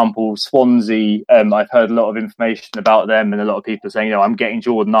 for example, Swansea, I've heard a lot of information about them, and a lot of people saying, I'm getting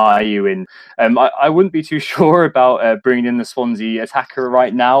Jordan Ayew in. I wouldn't be too sure about bringing in the Swansea attacker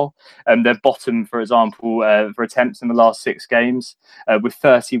right now. They're bottom, for example, for attempts in the last 6 games, with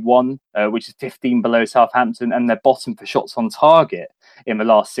 31, which is 15 below Southampton, and they're bottom for shots on target in the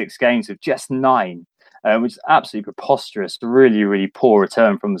last 6 games with just 9, which is absolutely preposterous. Really, really poor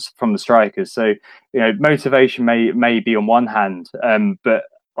return from the strikers. So, motivation may be on one hand, but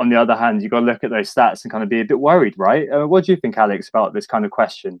on the other hand, you've got to look at those stats and kind of be a bit worried, right? What do you think, Alex, about this kind of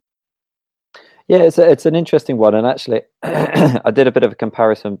question? Yeah, it's an interesting one, and actually, I did a bit of a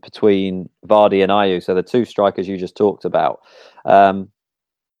comparison between Vardy and Ayew, so the 2 strikers you just talked about,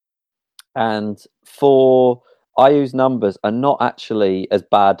 and for Ayew's numbers are not actually as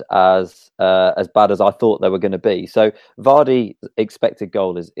bad as I thought they were going to be. So Vardy expected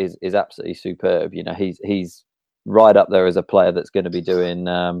goal is absolutely superb. He's right up there as a player that's going to be doing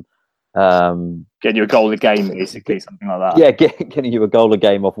getting you a goal a game, basically, something like that. Yeah, getting you a goal a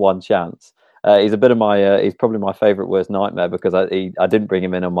game off one chance. He's a bit of my he's probably my favourite worst nightmare, because I didn't bring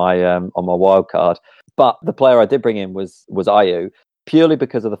him in on my wild card, but the player I did bring in was Ayew, purely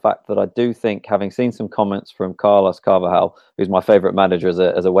because of the fact that I do think, having seen some comments from Carlos Carvajal, who's my favourite manager as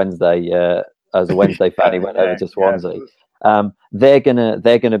a Wednesday fan, he went over to Swansea. They're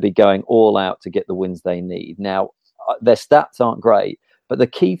gonna be going all out to get the wins they need. Now, their stats aren't great, but the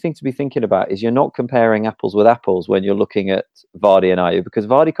key thing to be thinking about is you're not comparing apples with apples when you're looking at Vardy and Ayew, because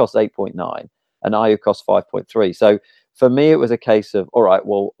Vardy costs 8.9 and Ayew costs 5.3. So for me, it was a case of, all right,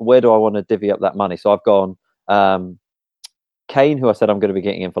 well, where do I want to divvy up that money? So I've gone Kane, who I said I'm going to be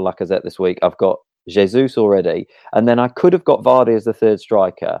getting in for Lacazette this week. I've got Jesus already, and then I could have got Vardy as the 3rd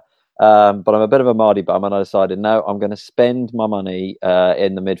striker. But I'm a bit of a Mardy bum, and I decided, no, I'm going to spend my money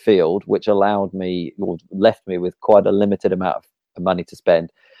in the midfield, which left me with quite a limited amount of money to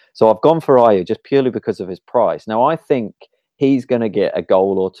spend. So I've gone for Ayew just purely because of his price. Now, I think he's going to get a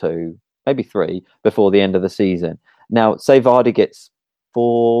goal or 2, maybe 3, before the end of the season. Now, say Vardy gets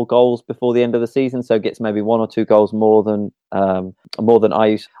 4 goals before the end of the season, so gets maybe 1 or 2 goals more than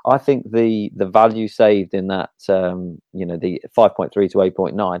Ayew. I think the value saved in that, the 5.3 to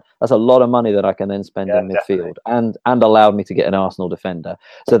 8.9, that's a lot of money that I can then spend in midfield, and allowed me to get an Arsenal defender.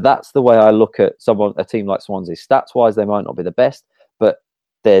 So that's the way I look at a team like Swansea. Stats wise, they might not be the best, but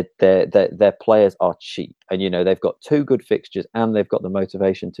their players are cheap, and they've got 2 good fixtures, and they've got the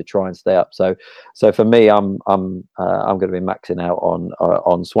motivation to try and stay up. So for me, I'm going to be maxing out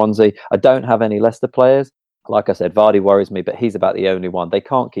on Swansea. I don't have any Leicester players. Like I said, Vardy worries me, but he's about the only one. They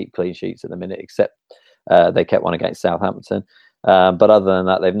can't keep clean sheets at the minute, except they kept one against Southampton. But other than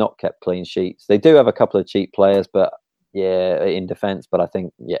that, they've not kept clean sheets. They do have a couple of cheap players, but in defence. But I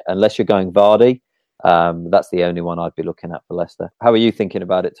think, unless you're going Vardy, that's the only one I'd be looking at for Leicester. How are you thinking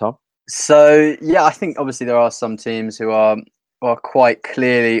about it, Tom? So, I think obviously there are some teams who are quite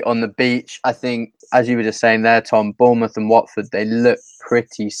clearly on the beach. I think, as you were just saying there, Tom, Bournemouth and Watford, they look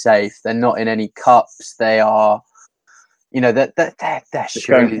pretty safe. They're not in any cups. They are, they're surely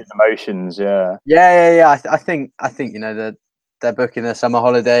going through the motions. Yeah. I think they're booking their summer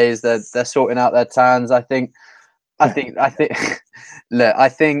holidays. They're sorting out their tans. I think. Look, I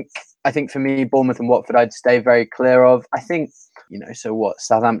think for me, Bournemouth and Watford, I'd stay very clear of. I think, so what?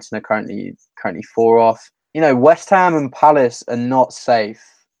 Southampton are currently 4 off. West Ham and Palace are not safe.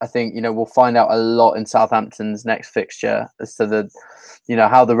 I think, we'll find out a lot in Southampton's next fixture as to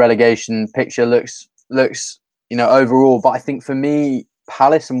how the relegation picture looks, overall. But I think for me,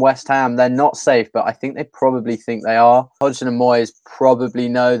 Palace and West Ham, they're not safe, but I think they probably think they are. Hodgson and Moyes probably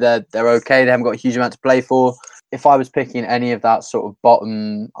know they're okay. They haven't got a huge amount to play for. If I was picking any of that sort of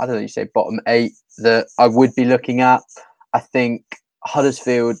bottom 8 that I would be looking at, I think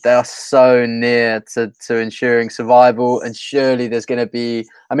Huddersfield, they are so near to ensuring survival, and surely there's going to be.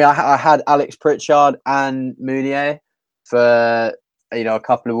 I mean, I had Alex Pritchard and Mounier for a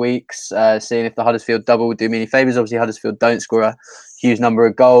couple of weeks, seeing if the Huddersfield double would do me any favours. Obviously, Huddersfield don't score a huge number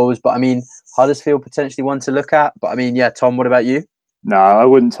of goals, but I mean, Huddersfield potentially one to look at. But I mean, Tom, what about you? No, I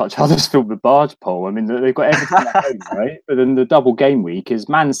wouldn't touch Huddersfield with barge pole. I mean, they've got everything at home, right? But then the double game week is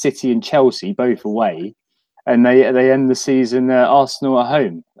Man City and Chelsea both away, and they end the season Arsenal at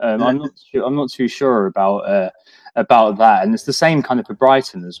home. I'm not too sure about that, and it's the same kind of for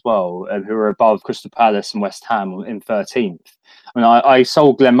Brighton as well, who are above Crystal Palace and West Ham in 13th. I mean, I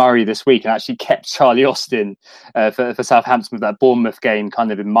sold Glenn Murray this week and actually kept Charlie Austin for Southampton with that Bournemouth game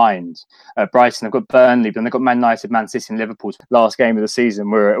kind of in mind. Brighton have got Burnley, but then they've got Man United, Man City and Liverpool. Last game of the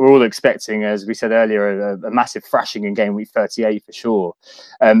season, we're all expecting, as we said earlier, a massive thrashing in game week 38 for sure.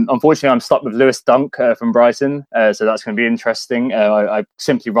 Unfortunately, I'm stuck with Lewis Dunk from Brighton, so that's going to be interesting. I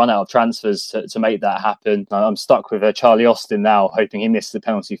simply run out of transfers to make that happen. I'm stuck with Charlie Austin now, hoping he misses the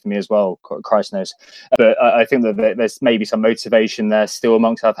penalty for me as well. Christ knows. But I think that there's maybe some motivation there still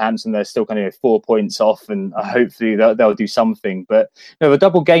amongst Southampton. They're still kind of 4 points off, and hopefully they'll do something. But the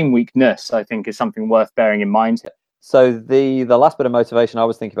double game weakness, I think, is something worth bearing in mind. So the last bit of motivation I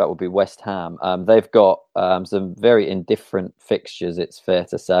was thinking about would be West Ham. They've got some very indifferent fixtures, it's fair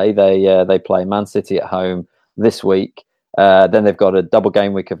to say. They play Man City at home this week. Then they've got a double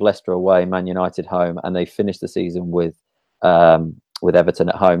game week of Leicester away, Man United home, and they finish the season with Everton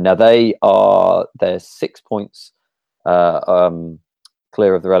at home. Now they're 6 points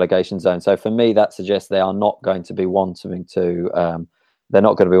clear of the relegation zone. So for me, that suggests they are not going to be wanting to. They're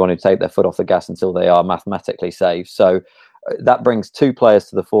not going to be wanting to take their foot off the gas until they are mathematically safe. So that brings two players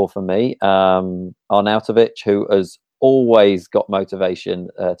to the fore for me. Arnautovic, who has always got motivation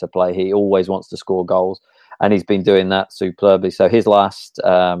to play. He always wants to score goals, and he's been doing that superbly. So his last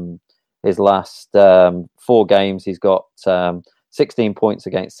 4 games, he's got 16 points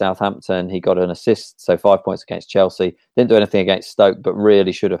against Southampton. He got an assist, so 5 points against Chelsea. Didn't do anything against Stoke, but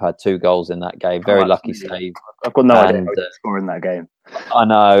really should have had 2 goals in that game. Very lucky save. I've got no idea how he scored in that game. I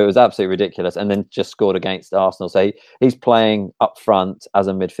know, it was absolutely ridiculous. And then just scored against Arsenal. So he's playing up front as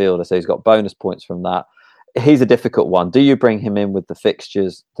a midfielder, so he's got bonus points from that. He's a difficult one. Do you bring him in with the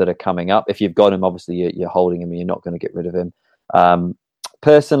fixtures that are coming up? If you've got him, obviously you're holding him and you're not going to get rid of him.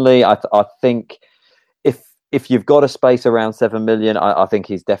 Personally, I think if you've got a space around 7 million, I think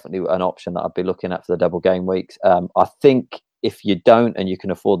he's definitely an option that I'd be looking at for the double game weeks. I think if you don't and you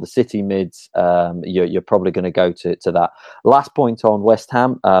can afford the City mids, you're probably going to go to that. Last point on West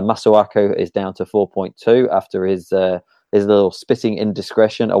Ham, Masuaku is down to 4.2 after his little spitting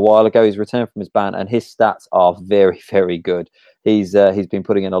indiscretion a while ago. He's returned from his ban and his stats are very, very good. He's been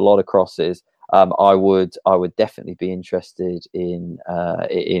putting in a lot of crosses. I would definitely be interested in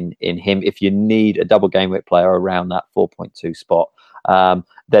him if you need a double game week player around that 4.2 spot.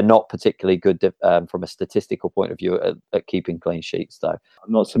 They're not particularly good from a statistical point of view at keeping clean sheets, though.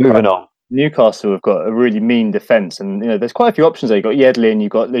 I'm not surprised. Moving on. Newcastle have got a really mean defence, and there's quite a few options there. You've got Yedlin,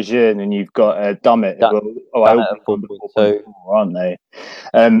 you've got Lejeune, and you've got Dummett. Dummett 4.2, aren't they?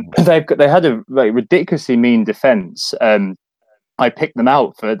 They had a ridiculously mean defence. I picked them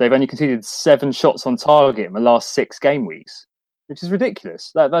out they've only conceded 7 shots on target in the last 6 game weeks, which is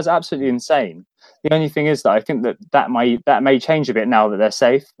ridiculous. That's absolutely insane. The only thing is that I think that may change a bit now that they're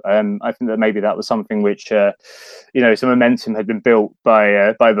safe. I think that maybe that was something which, some momentum had been built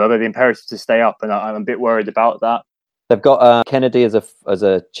by the imperative to stay up, and I'm a bit worried about that. They've got Kennedy as a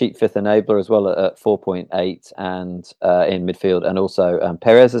cheap 5th enabler as well at 4.8 and in midfield, and also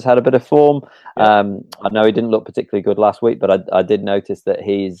Perez has had a bit of form. Yeah. I know he didn't look particularly good last week, but I did notice that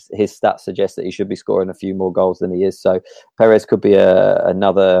his stats suggest that he should be scoring a few more goals than he is. So Perez could be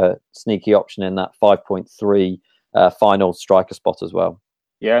another sneaky option in that 5.3 final striker spot as well.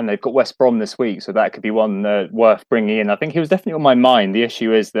 Yeah, and they've got West Brom this week, so that could be one worth bringing in. I think he was definitely on my mind. The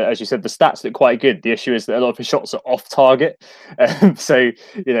issue is that, as you said, the stats look quite good. The issue is that a lot of his shots are off target. So,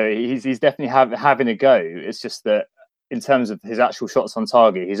 he's definitely having a go. It's just that in terms of his actual shots on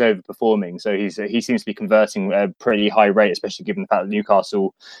target, he's overperforming. So he seems to be converting at a pretty high rate, especially given the fact that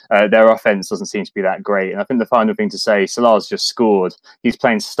Newcastle, their offense doesn't seem to be that great. And I think the final thing to say, Salah's just scored. He's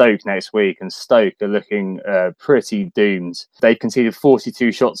playing Stoke next week, and Stoke are looking pretty doomed. They've conceded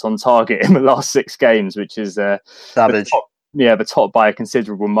 42 shots on target in the last 6 games, which is savage. The top by a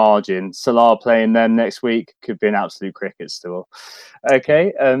considerable margin. Salah playing them next week could be an absolute cricket store.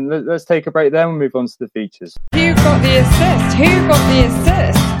 Okay, let's take a break then. We'll move on to the features. Who got the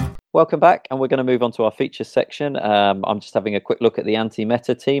assist? Welcome back, and we're going to move on to our features section. I'm just having a quick look at the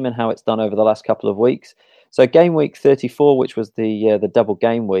anti-meta team and how it's done over the last couple of weeks. So game week 34, which was the double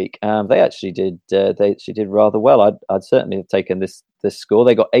game week, they actually did rather well. I'd certainly have taken this score.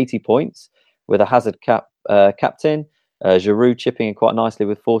 They got 80 points with a Hazard captain. Giroud chipping in quite nicely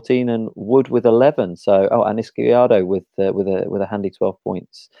with 14 and Wood with 11. So, and Izquierdo with a handy 12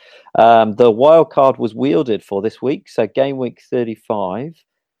 points. The wild card was wielded for this week, so game week 35,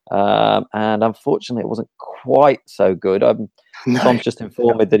 and unfortunately it wasn't quite so good. Tom's just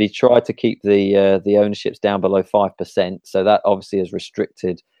informed me that he tried to keep the ownerships down below 5%, so that obviously has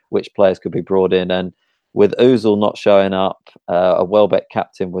restricted which players could be brought in. And with Ozil not showing up, a Welbeck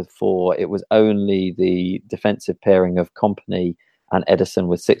captain with 4, it was only the defensive pairing of Kompany and Edison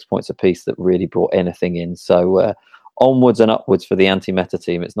with 6 points apiece that really brought anything in. So onwards and upwards for the anti-meta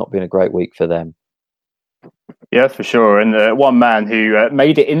team. It's not been a great week for them. Yeah, for sure. And one man who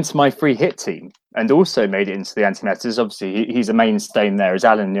made it into my free hit team and also made it into the anti-metas, obviously he's a mainstay in there, is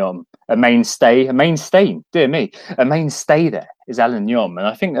Alan Nyom. A mainstay, dear me, a mainstay there is Alan Nyom. And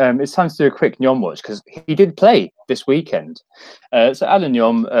I think it's time to do a quick Nyom watch because he did play this weekend. So Alan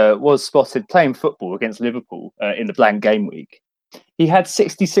Nyom was spotted playing football against Liverpool in the blank game week. He had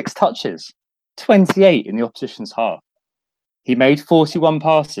 66 touches, 28 in the opposition's half. He made 41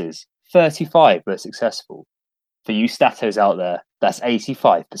 passes, 35 were successful. For you statos out there, that's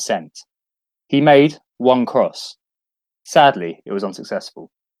 85%. He made 1 cross. Sadly, it was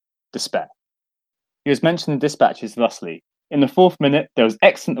unsuccessful. Despair. He was mentioned in dispatches thusly. In the 4th minute, there was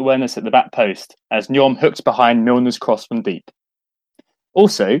excellent awareness at the back post as Nyom hooked behind Milner's cross from deep.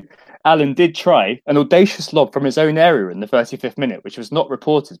 Also, Alan did try an audacious lob from his own area in the 35th minute, which was not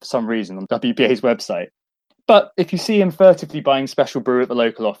reported for some reason on WBA's website. But if you see him furtively buying special brew at the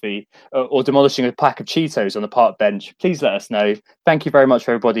local offie or demolishing a pack of Cheetos on the park bench, please let us know. Thank you very much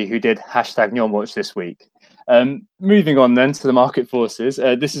for everybody who did #NyomWatch this week. Moving on then to the market forces.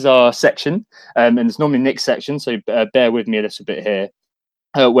 This is our section, and it's normally Nick's section, so bear with me a little bit here.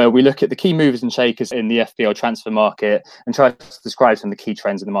 Where we look at the key movers and shakers in the FPL transfer market and try to describe some of the key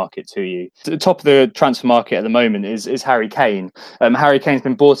trends in the market to you. To the top of the transfer market at the moment is Harry Kane. Harry Kane's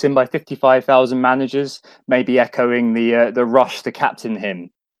been bought in by 55,000 managers, maybe echoing the rush to captain him.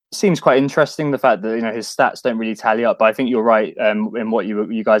 Seems quite interesting, the fact that his stats don't really tally up, but I think you're right in what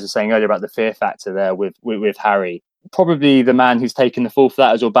you guys were saying earlier about the fear factor there with Harry. Probably the man who's taken the fall for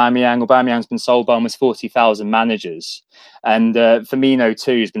that is Aubameyang. Aubameyang's been sold by almost 40,000 managers. And Firmino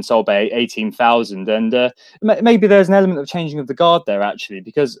too has been sold by 18,000. And maybe there's an element of changing of the guard there, actually,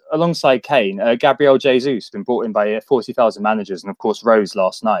 because alongside Kane, Gabriel Jesus has been brought in by 40,000 managers and, of course, rose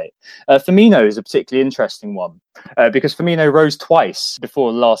last night. Firmino is a particularly interesting one because Firmino rose twice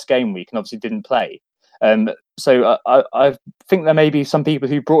before the last game week and obviously didn't play. So I think there may be some people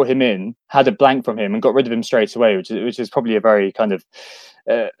who brought him in, had a blank from him and got rid of him straight away, which is probably a very kind of,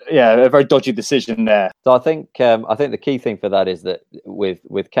 a very dodgy decision there. So I think the key thing for that is that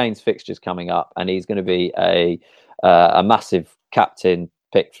with Kane's fixtures coming up, and he's going to be a massive captain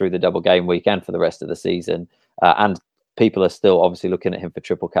pick through the double game weekend for the rest of the season, and people are still obviously looking at him for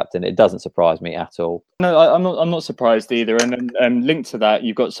triple captain. It doesn't surprise me at all. No, I'm not surprised either. And then linked to that,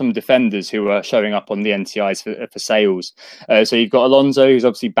 you've got some defenders who are showing up on the NTIs for sales. So you've got Alonso, who's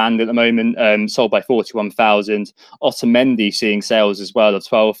obviously banned at the moment, sold by 41,000. Otamendi seeing sales as well of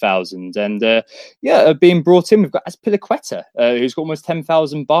 12,000. And being brought in, we've got Azpilicueta, who's got almost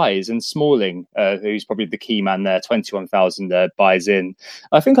 10,000 buys, and Smalling, who's probably the key man there, 21,000 buys in.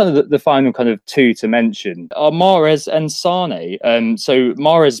 I think kind of the final kind of two to mention are Mahrez and Sane. So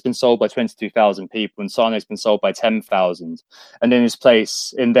Mahrez has been sold by 22,000 people and Sane's been sold by 10,000. And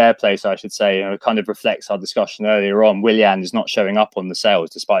in their place, I should say, it kind of reflects our discussion earlier on. Willian is not showing up on the sales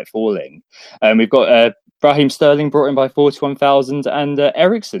despite falling. We've got Raheem Sterling brought in by 41,000 and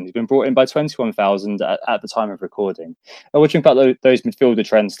Eriksen has been brought in by 21,000 at the time of recording. What do you think about those midfielder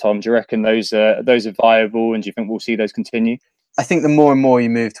trends, Tom? Do you reckon those are viable, and do you think we'll see those continue? I think the more and more you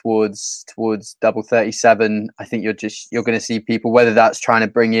move towards double 37, I think you're going to see people, whether that's trying to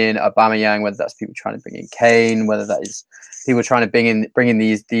bring in Aubameyang, whether that's people trying to bring in Kane, whether that is people trying to bring in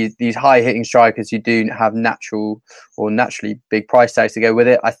these high hitting strikers who do have naturally big price tags to go with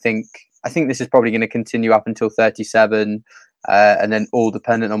it. I think this is probably going to continue up until 37, and then all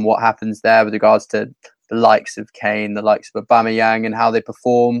dependent on what happens there with regards to the likes of Kane, the likes of Aubameyang, and how they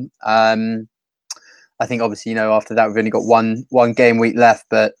perform. I think obviously, after that we've only got one game week left,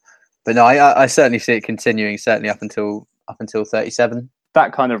 but no, I certainly see it continuing, certainly up until 37.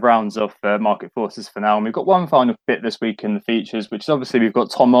 That kind of rounds off market forces for now. And we've got one final bit this week in the features, which is obviously we've got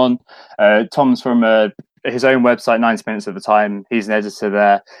Tom on. Tom's from his own website, 90 Minutes at the Time. He's an editor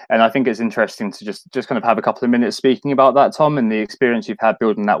there. And I think it's interesting to just kind of have a couple of minutes speaking about that, Tom, and the experience you've had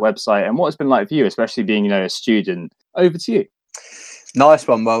building that website and what it's been like for you, especially being, a student. Over to you. Nice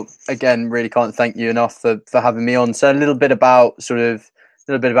one. Well, again, really can't thank you enough for having me on. So a little bit about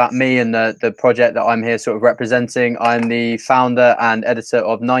me and the project that I'm here sort of representing. I'm the founder and editor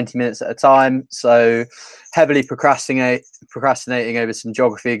of 90 Minutes at a Time. So heavily procrastinating over some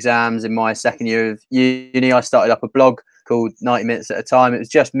geography exams in my second year of uni. I started up a blog called 90 Minutes at a Time. It was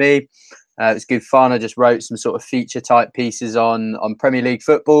just me. It was good fun. I just wrote some sort of feature type pieces on Premier League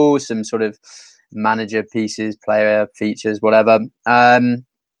football, some sort of manager pieces, player features, whatever.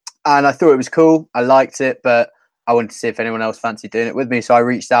 and I thought it was cool. I liked it, but I wanted to see if anyone else fancied doing it with me. So I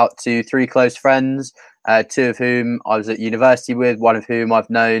reached out to 3 close friends, 2 of whom I was at university with, 1 of whom I've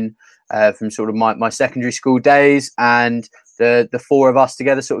known from sort of my secondary school days, and the 4 of us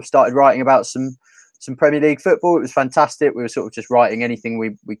together sort of started writing about some Premier League football. It was fantastic. We were sort of just writing anything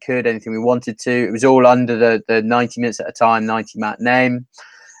we could, anything we wanted to. It was all under the 90 minutes at a time, 90 Matt name.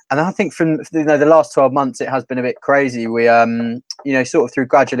 And I think from the last 12 months, it has been a bit crazy. We, sort of through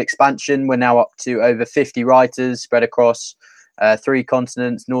gradual expansion, we're now up to over 50 writers spread across 3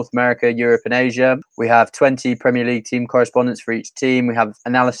 continents, North America, Europe and Asia. We have 20 Premier League team correspondents for each team. We have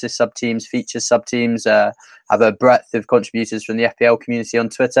analysis sub-teams, features sub-teams, have a breadth of contributors from the FPL community on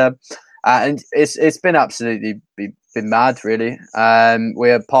Twitter. And it's been absolutely been mad, really.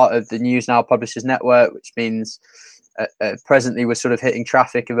 We're part of the News Now Publishers Network, which means presently we're sort of hitting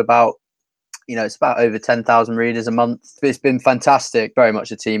traffic of about, it's about over 10,000 readers a month. It's been fantastic, very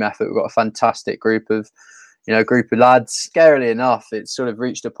much a team effort. We've got a fantastic group of lads. Scarily enough, it's sort of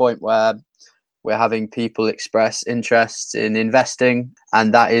reached a point where we're having people express interest in investing,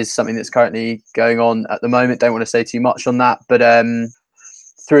 and that is something that's currently going on at the moment. Don't want to say too much on that, but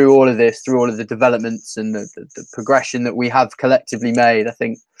through all of this, through all of the developments and the progression that we have collectively made, I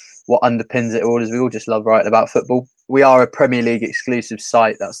think what underpins it all is we all just love writing about football. We are a Premier League exclusive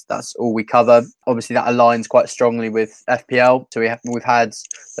site. That's all we cover. Obviously, that aligns quite strongly with FPL. So we've had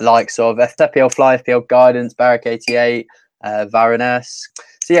the likes of FPL Fly, FPL Guidance, Barrack 88, Varaness.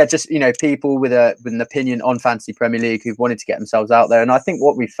 So yeah, just people with an opinion on Fantasy Premier League who've wanted to get themselves out there. And I think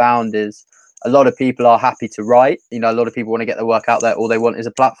what we found is a lot of people are happy to write. A lot of people want to get their work out there. All they want is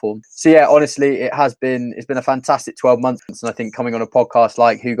a platform. So yeah, honestly, it's been a fantastic 12 months. And I think coming on a podcast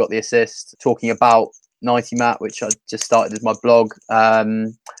like Who Got the Assist, talking about 90 Matt, which I just started as my blog,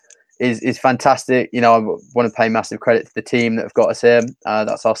 is fantastic. I want to pay massive credit to the team that have got us here.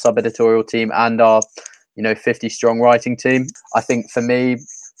 That's our sub-editorial team and our 50 strong writing team. I think for me,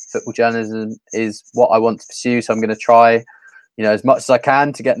 football journalism is what I want to pursue. So I'm going to try as much as I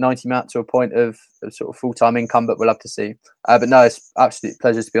can to get 90 Matt to a point of sort of full-time income, but we'll have to see. But no, it's absolute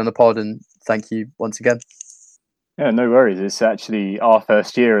pleasure to be on the pod, and thank you once again. Yeah, no worries. It's actually our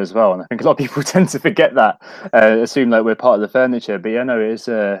first year as well, and I think a lot of people tend to forget that, assume like we're part of the furniture. But yeah, no,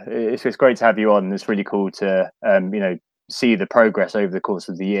 it's great to have you on. It's really cool to see the progress over the course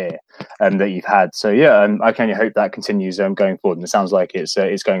of the year that you've had. So yeah, I can only hope that continues going forward, and it sounds like it's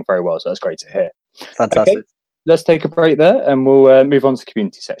going very well. So that's great to hear. Fantastic. Okay. Let's take a break there and we'll move on to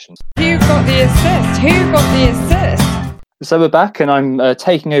community sections. Who got the assist? Who got the assist? So we're back and I'm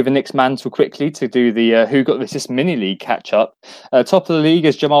taking over Nick's mantle quickly to do the Who Got the Assist mini league catch up. Top of the league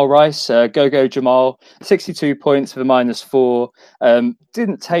is Jamal Rice. Go Jamal, 62 points for the -4.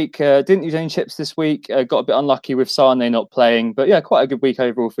 Didn't use any chips this week. Got a bit unlucky with Sane not playing, but yeah, quite a good week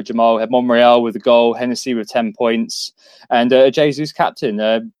overall for Jamal. Had Monreal with a goal, Hennessy with 10 points, and Jesus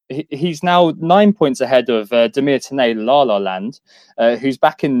captain. He's now 9 points ahead of Demir Tanay La La Land, who's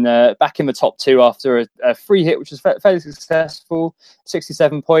back in the top 2 after a free hit, which was fairly successful.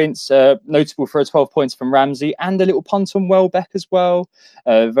 67 points, notable for a 12 points from Ramsey and a little punt on Welbeck as well.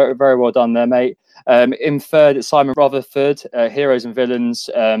 Very, very well done there, mate. In third, it's Simon Rutherford, Heroes and Villains.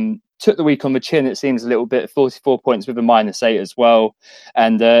 Took the week on the chin, it seems a little bit, 44 points with a -8 as well.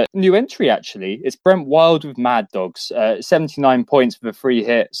 And new entry, actually, it's Brent Wild with Mad Dogs, 79 points with a free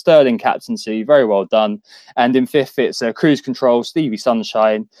hit. Sterling captaincy, very well done. And in fifth, it's Cruise Control, Stevie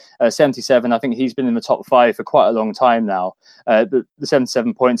Sunshine, 77. I think he's been in the top 5 for quite a long time now. The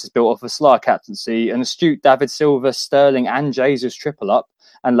 77 points is built off of Slar captaincy, an astute David Silva, Sterling and Jesus triple up,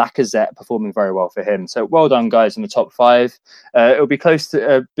 and Lacazette performing very well for him. So well done, guys, in the top 5. It'll be close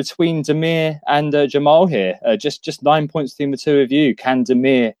to between Demir and Jamal here. Just 9 points between the two of you. Can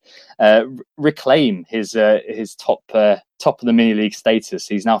Demir reclaim his top of the mini league status?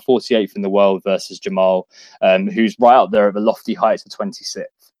 He's now 48th in the world versus Jamal, who's right up there at the lofty heights of 26th.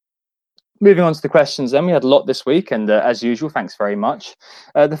 Moving on to the questions then, we had a lot this week, and as usual, thanks very much.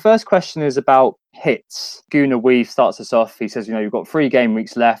 The first question is about hits. Gunnar Weave starts us off. He says, you've got 3 game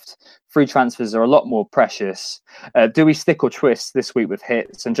weeks left. Free transfers are a lot more precious. Do we stick or twist this week with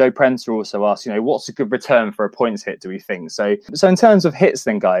hits? And Joe Prenter also asks, what's a good return for a points hit, do we think? So in terms of hits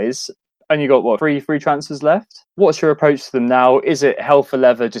then, guys, only got, 3 free transfers left? What's your approach to them now? Is it hell for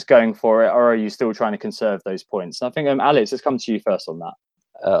leather just going for it, or are you still trying to conserve those points? And I think, Alex, let's come to you first on that.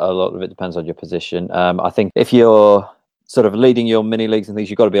 A lot of it depends on your position. I think if you're sort of leading your mini leagues and things,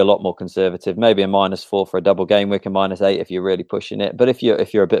 you've got to be a lot more conservative. Maybe a -4 for a double game week, a -8 if you're really pushing it. But if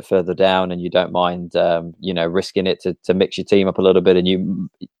you're a bit further down and you don't mind, risking it to mix your team up a little bit, and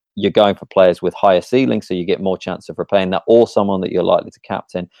you're going for players with higher ceilings, so you get more chance of repaying that, or someone that you're likely to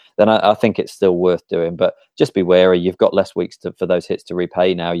captain, then I think it's still worth doing. But just be wary. You've got less weeks for those hits to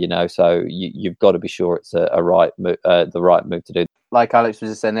repay now, so you've got to be sure it's the right move to do. Like Alex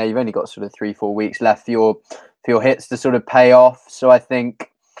was just saying there, you've only got sort of 3-4 weeks left for your hits to sort of pay off. So I think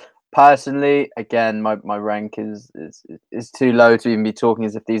personally, again, my rank is too low to even be talking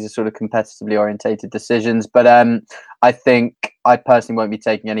as if these are sort of competitively orientated decisions. But I think I personally won't be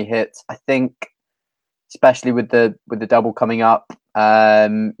taking any hits. I think, especially with the double coming up,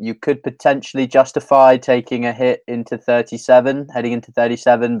 you could potentially justify taking a hit into 37, heading into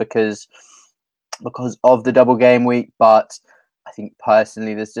 37 because of the double game week. But I think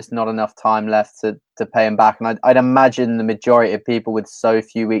personally, there's just not enough time left to pay him back, and I'd imagine the majority of people with so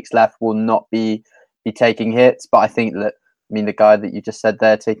few weeks left will not be taking hits. But I think that, the guy that you just said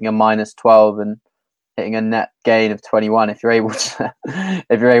there, taking a -12 and hitting a net gain of 21, if you're able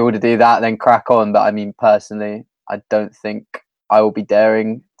to do that, then crack on. But personally, I don't think I will be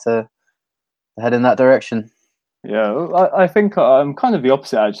daring to head in that direction. Yeah, I think I'm kind of the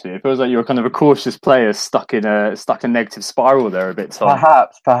opposite, actually. It feels like you're kind of a cautious player stuck in a negative spiral there a bit, Tom.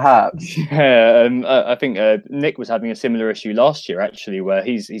 Perhaps. Yeah, I think Nick was having a similar issue last year, actually, where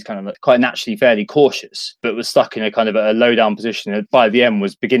he's kind of quite naturally fairly cautious, but was stuck in a kind of a low down position. And by the end,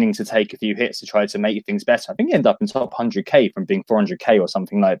 was beginning to take a few hits to try to make things better. I think he ended up in top 100k from being 400k or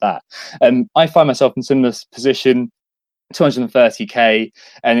something like that. I find myself in similar position. 230k,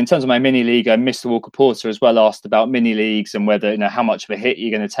 and in terms of my mini league, Mr. Walker Porter as well asked about mini leagues and whether how much of a hit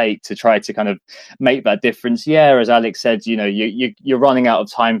you're going to take to try to kind of make that difference. Yeah, as Alex said, you're running out of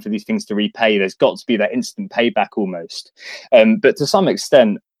time for these things to repay. There's got to be that instant payback almost, but to some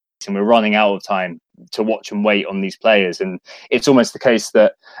extent, and we're running out of time to watch and wait on these players, and it's almost the case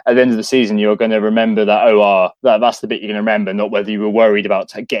that at the end of the season you're going to remember that that's the bit you're going to remember, not whether you were worried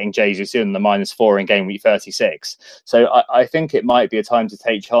about getting Jesus in the -4 in game week 36. So I think it might be a time to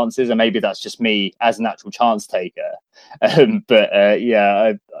take chances, and maybe that's just me as an actual chance taker,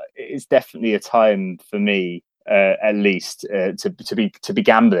 it's definitely a time for me at least to be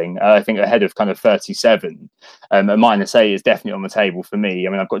gambling. I think ahead of kind of 37, a -8 is definitely on the table for me.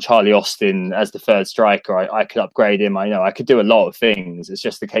 I've got Charlie Austin as the third striker. I could upgrade him. I could do a lot of things. It's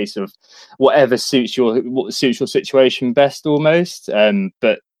just a case of what suits your situation best, almost.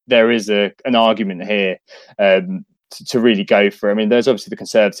 But there is an argument here to really go for. There's obviously the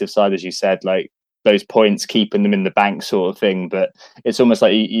conservative side, as you said, like those points, keeping them in the bank sort of thing, but it's almost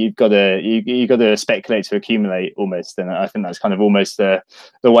like you've got to speculate to accumulate almost, and I think that's kind of almost the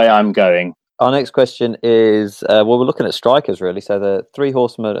way I'm going. Our next question is we're looking at strikers, really. So the three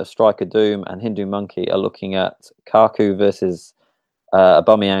horsemen of Striker Doom and Hindu Monkey are looking at Kaku versus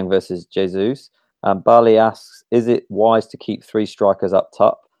Aubameyang versus Jesus. Bali asks, is it wise to keep three strikers up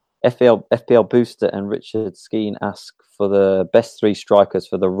top? FPL Booster and Richard Skeen ask for the best three strikers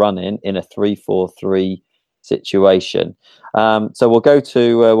for the run-in in a 3-4-3 situation. So we'll go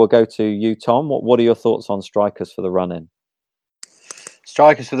to you, Tom. What are your thoughts on strikers for the run-in?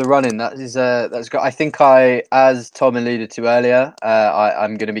 Strikers for the run-in. That's good. I think as Tom alluded to earlier,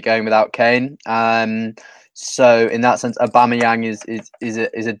 I'm going to be going without Kane. So in that sense, Aubameyang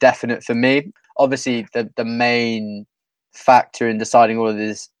is a definite for me. Obviously, the main factor in deciding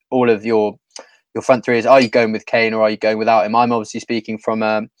all of your front three is, are you going with Kane or are you going without him? I'm obviously speaking from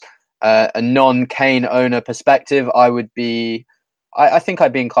a non-Kane owner perspective. I think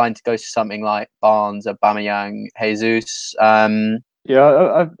I'd be inclined to go to something like Barnes, Aubameyang, Jesus.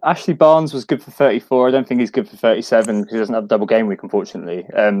 Ashley Barnes was good for 34. I don't think he's good for 37 because he doesn't have a double game week, unfortunately.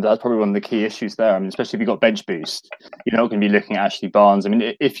 That's probably one of the key issues there. Especially if you've got bench boost, you're not going to be looking at Ashley Barnes.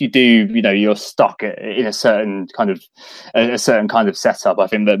 If you do, you're stuck in a certain kind of setup. I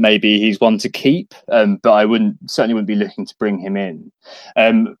think that maybe he's one to keep, but I certainly wouldn't be looking to bring him in.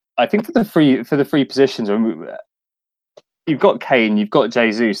 I think for the free positions, you've got Kane, you've got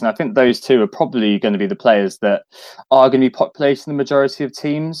Jesus, and I think those two are probably going to be the players that are going to be populating the majority of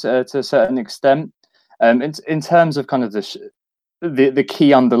teams to a certain extent. In terms of kind of the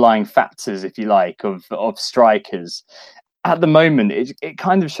key underlying factors, if you like, of strikers, at the moment, it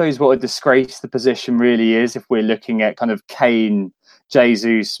kind of shows what a disgrace the position really is if we're looking at kind of Kane,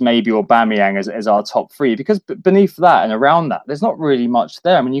 Jesus, maybe Aubameyang as our top three, because beneath that and around that, there's not really much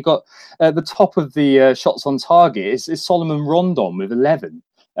there. You've got the top of the shots on target is Solomon Rondon with 11.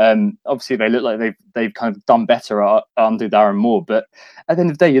 Obviously, they look like they've kind of done better under Darren Moore, but at the end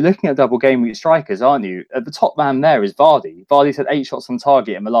of the day, you're looking at double game week strikers, aren't you? The top man there is Vardy. Vardy's had 8 shots on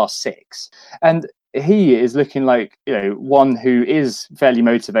target in the last 6, and he is looking like, one who is fairly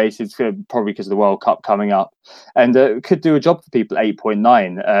motivated, probably because of the World Cup coming up, and could do a job for people at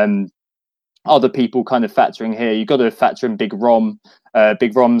 8.9. Other people kind of factoring here, you've got to factor in Big Rom.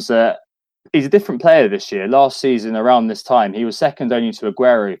 Big Rom's he's a different player this year. Last season, around this time, he was second only to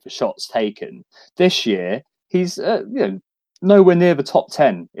Aguero for shots taken. This year, he's nowhere near the top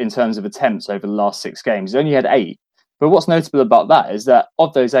 10 in terms of attempts over the last 6 games. He's only had 8. But what's notable about that is that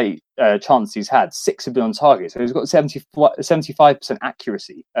of those 8 chances he's had, 6 have been on target. So he's got 75%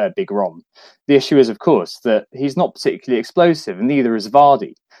 accuracy, Big Rom. The issue is, of course, that he's not particularly explosive, and neither is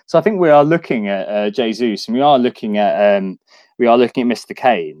Vardy. So I think we are looking at Jesus, and we are looking at Mr.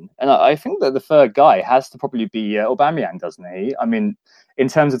 Kane. And I think that the third guy has to probably be Aubameyang, doesn't he? I mean, in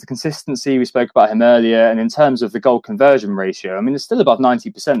terms of the consistency, we spoke about him earlier, and in terms of the goal conversion ratio, I mean, it's still above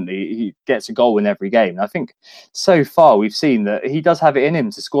 90%. He gets a goal in every game. And I think so far we've seen that he does have it in him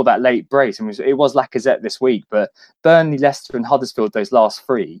to score that late brace. I mean, it was Lacazette this week, but Burnley, Leicester and Huddersfield, those last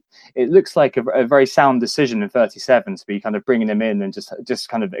 3, it looks like a very sound decision in 37 to be kind of bringing him in and just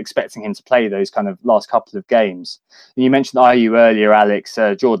kind of expecting him to play those kind of last couple of games. And you mentioned Ayew earlier, Alex,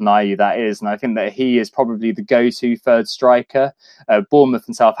 Jordan Ayew, that is, and I think that he is probably the go-to third striker. Bournemouth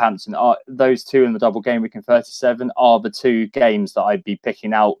and Southampton, are those 2 in the double game week in 37 are the 2 games that I'd be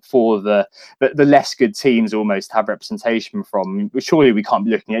picking out for the less good teams almost to have representation from. Surely we can't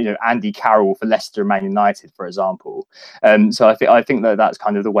be looking at Andy Carroll for Leicester and Man United, for example. So I think that that's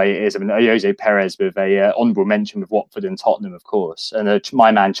kind of the way it is. I mean, Jose Perez with a honourable mention with Watford and Tottenham, of course, and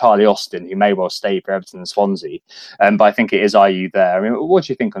my man Charlie Austin, who may well stay for Everton and Swansea. But I think it is Ayew there. I mean, what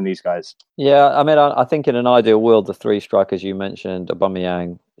do you think on these guys? Yeah, I mean, I think in an ideal world, the 3 strikers you mentioned,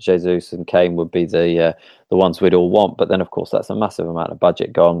 Aubameyang, Jesus and Kane, would be the ones we'd all want. But then, of course, that's a massive amount of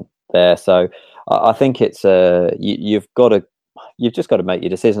budget gone there. So I think it's you've just got to make your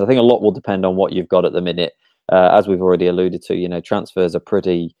decisions. I think a lot will depend on what you've got at the minute. As we've already alluded to, transfers are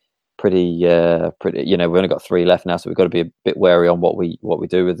pretty. We've only got 3 left now, so we've got to be a bit wary on what we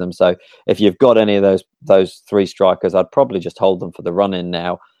do with them. So if you've got any of those 3 strikers, I'd probably just hold them for the run in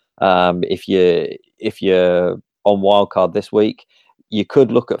now. If you're on wildcard this week, you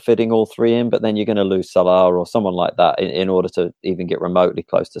could look at fitting all 3 in, but then you're going to lose Salah or someone like that in order to even get remotely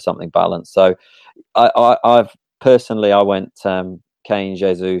close to something balanced. So I went Kane,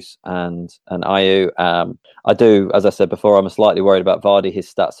 Jesus, and Ayew. I do, as I said before, I'm slightly worried about Vardy.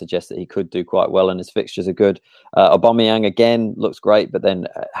 His stats suggest that he could do quite well, and his fixtures are good. Aubameyang again looks great, but then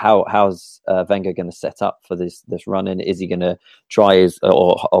how's Wenger going to set up for this run in? Is he going to try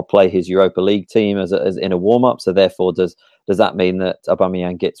or play his Europa League team as in a warm up? So therefore, does that mean that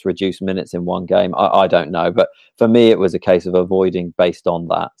Aubameyang gets reduced minutes in one game? I don't know, but for me, it was a case of avoiding based on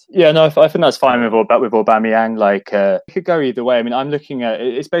that. Yeah, no, I think that's fine with Aubameyang. Like, it could go either way. I mean, I'm looking at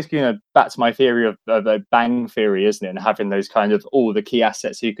it's basically back to my theory of a bang theory, isn't it? And having those kind of all the key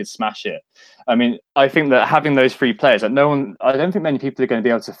assets, you could smash it. I mean, I think that having those 3 players, I don't think many people are going to be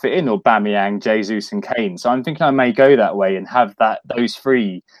able to fit in Aubameyang, Jesus, and Kane. So I'm thinking I may go that way and have those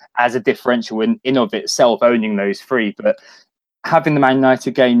 3 as a differential in of itself, owning those 3, but having the Man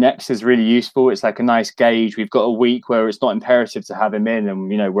United game next is really useful. It's like a nice gauge. We've got a week where it's not imperative to have him in, and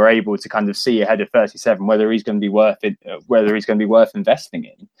we're able to kind of see ahead of 37 whether he's going to be worth it, whether he's going to be worth investing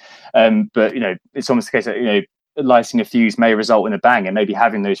in. But it's almost the case that lighting a fuse may result in a bang, and maybe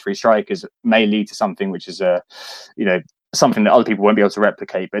having those 3 strikers may lead to something which is something that other people won't be able to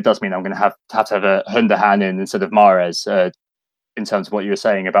replicate. But it does mean I'm going to have a Hunderhan in instead of Mahrez. In terms of what you were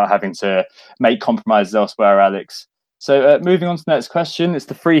saying about having to make compromises elsewhere, Alex. So moving on to the next question, it's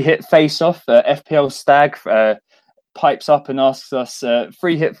the free hit face-off. FPL Stag pipes up and asks us,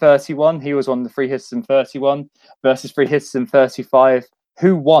 free hit 31. He was one of the free hitters in 31 versus free hitters in 35.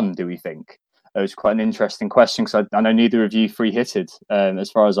 Who won, do we think? It was quite an interesting question because I know neither of you free hitted,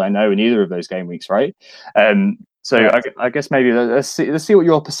 as far as I know, in either of those game weeks, right? So I guess maybe let's see what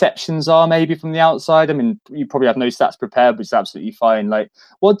your perceptions are maybe from the outside. I mean, you probably have no stats prepared, which is absolutely fine. Like,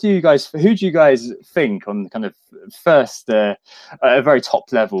 who do you guys think on kind of first, a very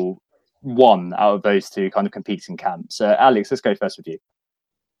top level one out of those 2 kind of competing camps? Alex, let's go first with you.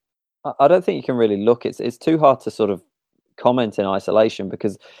 I don't think you can really look. It's too hard to sort of comment in isolation,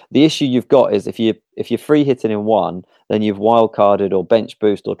 because the issue you've got is if you're free hitting in one, then you've wildcarded or bench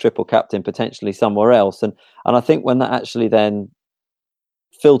boost or triple captain potentially somewhere else, and I think when that actually then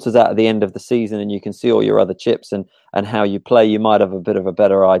filters out at the end of the season and you can see all your other chips and how you play, you might have a bit of a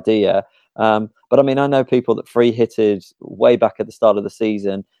better idea. But I mean, I know people that free hitted way back at the start of the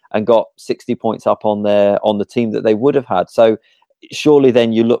season and got 60 points up on the team that they would have had. So surely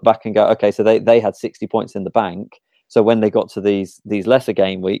then you look back and go, okay, so they had 60 points in the bank. So when they got to these lesser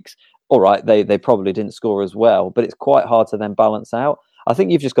game weeks, all right, they probably didn't score as well, but it's quite hard to then balance out. I think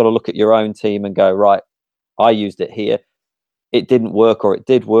you've just got to look at your own team and go, right, I used it here. It didn't work, or it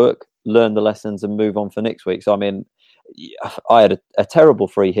did work. Learn the lessons and move on for next week. So, I mean, I had a terrible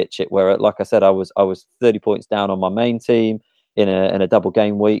free hit chip where, like I said, I was 30 points down on my main team in a double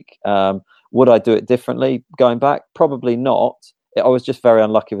game week. Would I do it differently going back? Probably not. I was just very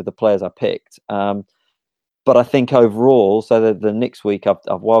unlucky with the players I picked. But I think overall, so the next week I've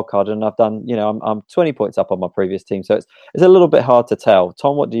wildcarded and I've done, I'm 20 points up on my previous team. So it's a little bit hard to tell.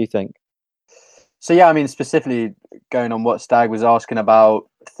 Tom, what do you think? So, yeah, I mean, specifically going on what Stag was asking about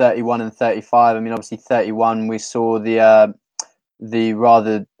 31 and 35. I mean, obviously 31, we saw the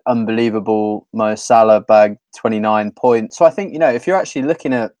rather unbelievable Mo Salah bag 29 points. So I think, if you're actually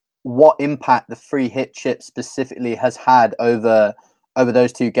looking at what impact the free hit chip specifically has had over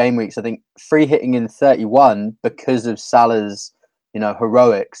those 2 game weeks, I think free hitting in 31 because of Salah's,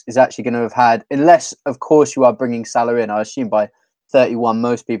 heroics is actually going to have had, unless, of course, you are bringing Salah in. I assume by 31,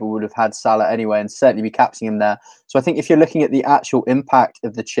 most people would have had Salah anyway and certainly be captaining him there. So I think if you're looking at the actual impact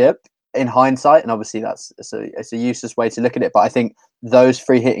of the chip in hindsight, and obviously it's a useless way to look at it, but I think those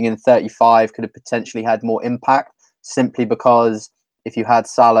free hitting in 35 could have potentially had more impact simply because if you had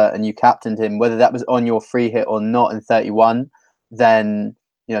Salah and you captained him, whether that was on your free hit or not in 31, then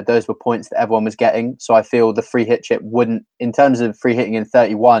those were points that everyone was getting. So I feel the free hit chip wouldn't, in terms of free hitting in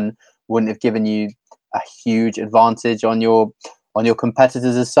 31, wouldn't have given you a huge advantage on your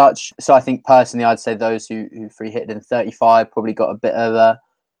competitors as such. So I think personally, I'd say those who free hit in 35 probably got a bit of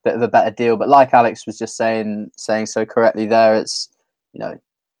a better deal. But like Alex was just saying so correctly there, it's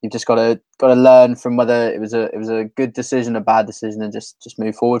you've just got to learn from whether it was a good decision, a bad decision, and just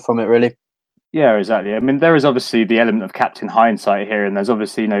move forward from it, really. Yeah, exactly. I mean, there is obviously the element of captain hindsight here, and there's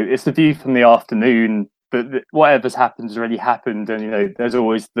obviously it's the view from the afternoon. But whatever's happened has already happened, and there's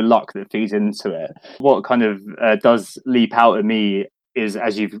always the luck that feeds into it. What kind of does leap out at me is,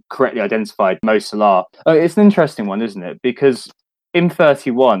 as you've correctly identified, Mo Salah. It's an interesting one, isn't it? Because in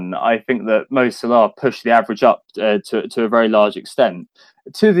 31, I think that Mo Salah pushed the average up to a very large extent.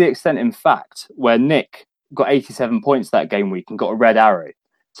 To the extent, in fact, where Nick got 87 points that game week and got a red arrow.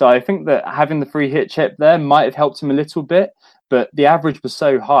 So I think that having the free hit chip there might have helped him a little bit, but the average was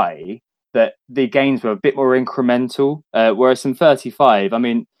so high that the gains were a bit more incremental. Whereas in 35, I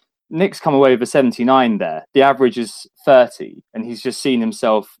mean, Nick's come away with a 79 there. The average is 30, and he's just seen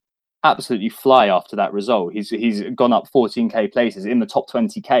himself absolutely fly after that result. He's gone up 14k places in the top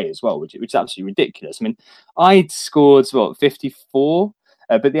 20k as well, which is absolutely ridiculous. I mean, I'd scored 54,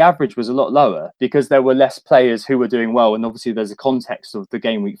 but the average was a lot lower because there were less players who were doing well, and obviously there's a context of the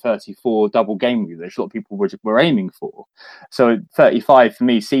game week 34 double game week that a lot of people were aiming for. So 35 for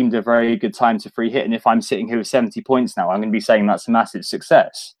me seemed a very good time to free hit, and if I'm sitting here with 70 points now, I'm going to be saying that's a massive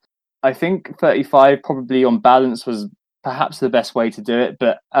success. I think 35 probably on balance was perhaps the best way to do it,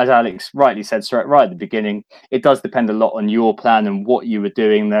 but as Alex rightly said right at the beginning, it does depend a lot on your plan and what you were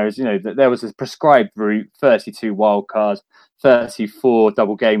doing. There was a prescribed route: 32 wild cards, 34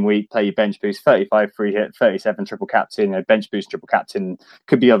 double game week, play your bench boost, 35 free hit, 37 triple captain, bench boost triple captain.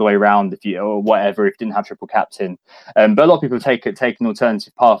 Could be the other way around if you didn't have triple captain. But a lot of people take an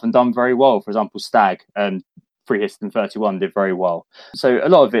alternative path and done very well. For example, Stag, free hits in 31 did very well. So a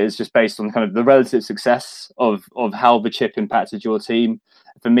lot of it is just based on kind of the relative success of how the chip impacted your team.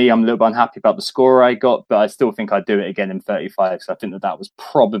 For me, I'm a little bit unhappy about the score I got, but I still think I'd do it again in 35. So I think that was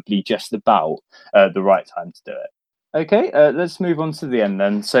probably just about the right time to do it. Okay, let's move on to the end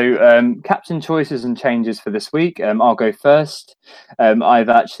then. So captain choices and changes for this week. I'll go first. I've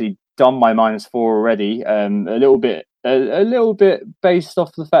actually done my -4 already. A little bit based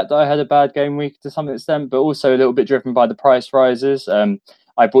off the fact that I had a bad game week to some extent, but also a little bit driven by the price rises.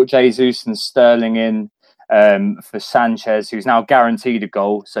 I brought Jesus and Sterling in for Sanchez, who's now guaranteed a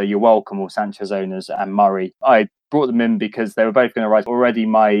goal. So you're welcome, all Sanchez owners, and Murray. I brought them in because they were both going to rise. Already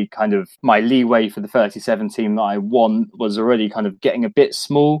my leeway for the 37 team that I want was already kind of getting a bit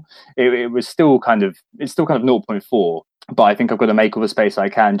small. It's still kind of 0.4, but I think I've got to make all the space I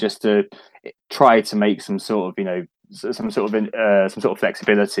can just to try to make some sort of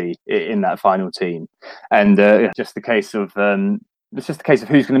flexibility in that final team. And it's just a case of who's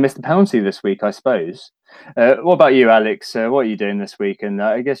going to miss the penalty this week, I suppose. What about you, Alex? What are you doing this week? And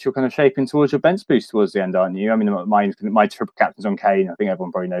I guess you're kind of shaping towards your bench boost towards the end, aren't you? I mean, my triple captain's on Kane. I think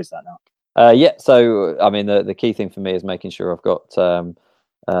everyone probably knows that now. Yeah. So, I mean, the key thing for me is making sure I've got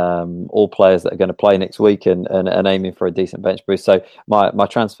all players that are going to play next week and aiming for a decent bench boost. So my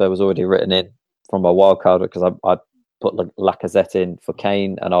transfer was already written in from my wildcard because I put Lacazette in for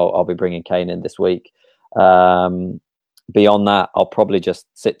Kane, and I'll be bringing Kane in this week. beyond that, I'll probably just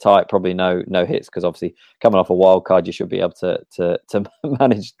sit tight. Probably no hits, because obviously coming off a wild card, you should be able to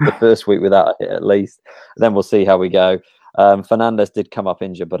manage the first week without a hit at least. Then we'll see how we go. Fernandez did come up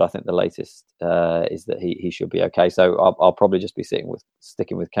injured, but I think the latest is that he should be okay. So I'll probably just be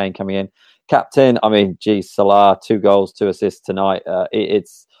sticking with Kane coming in. Captain, I mean, Salah, 2 goals, 2 assists tonight.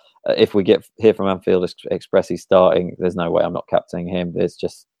 It's if we hear from Anfield Express he's starting, there's no way I'm not captaining him. It's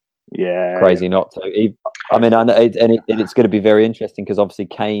just crazy not to. I mean, it's going to be very interesting, because obviously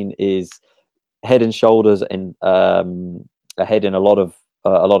Kane is head and shoulders ahead in a lot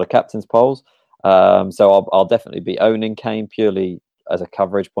of captains' polls. So I'll definitely be owning Kane purely as a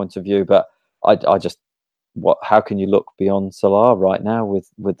coverage point of view. But I just, how can you look beyond Salah right now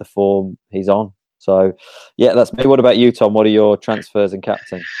with the form he's on? So yeah, that's me. What about you, Tom? What are your transfers and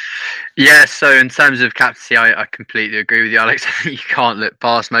captain? Yeah, so in terms of captaincy, I completely agree with you, Alex. I think you can't look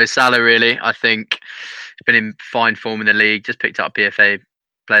past Mo Salah, really. I think he's been in fine form in the league, just picked up PFA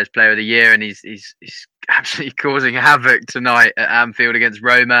Player of the Year, and he's absolutely causing havoc tonight at Anfield against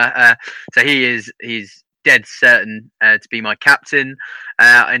Roma. So he's dead certain to be my captain.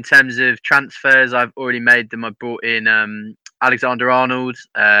 In terms of transfers, I've already made them. I brought in Alexander-Arnold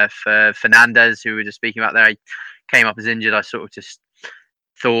for Fernandez, who we were just speaking about there. He came up as injured. I sort of just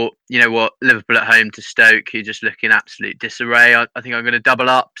thought, you know what, Liverpool at home to Stoke, who just look in absolute disarray. I think I'm going to double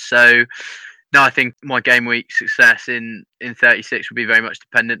up. So no, I think my game week success in 36 will be very much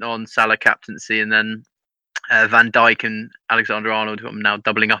dependent on Salah captaincy, and then Van Dijk and Alexander-Arnold, who I'm now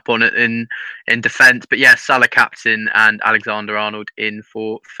doubling up on it in defence. But yeah, Salah captain and Alexander-Arnold in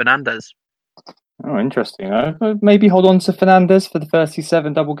for Fernandez. Oh, interesting. Maybe hold on to Fernandez for the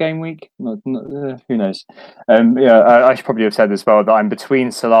 37 double game week. Who knows? I should probably have said as well that I'm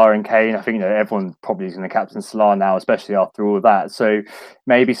between Salah and Kane. I think everyone probably is going to captain Salah now, especially after all of that. So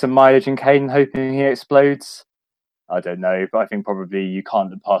maybe some mileage in Kane, hoping he explodes. I don't know, but I think probably you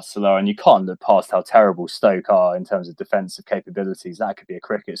can't look past Salah, and you can't look past how terrible Stoke are in terms of defensive capabilities. That could be a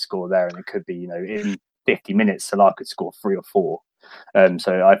cricket score there, and it could be, in 50 minutes, Salah could score 3 or 4.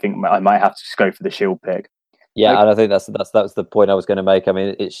 So I think I might have to just go for the Shield pick. Yeah, and I think that's the point I was going to make. I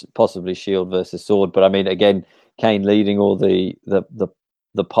mean, it's possibly Shield versus Sword, but I mean, again, Kane leading all the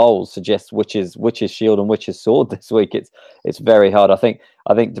polls suggests which is Shield and which is Sword this week. It's very hard. I think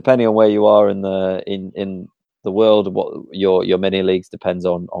depending on where you are in the world, what your mini leagues depends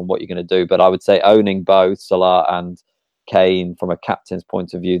on what you're going to do. But I would say owning both Salah and Kane from a captain's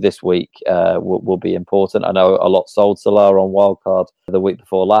point of view this week will be important. I know a lot sold Salah on wildcard the week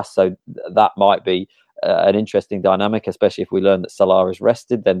before last, so that might be an interesting dynamic, especially if we learn that Salah is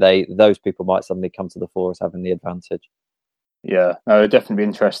rested. Then those people might suddenly come to the fore as having the advantage. Yeah, no, it'd definitely be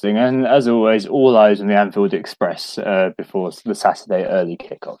interesting. And as always, all eyes on the Anfield Express before the Saturday early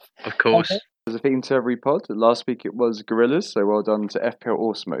kickoff. Of course. Okay. There's a theme to every pod. Last week it was Gorillas, so well done to FPL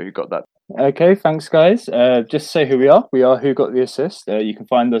Awesome who got that. Okay, thanks guys. Just to say who we are. We are Who Got the Assist. You can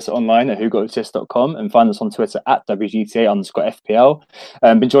find us online at whogottheassist.com and find us on Twitter at WGTA_FPL.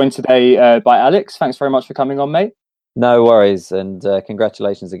 Been joined today by Alex. Thanks very much for coming on, mate. No worries, and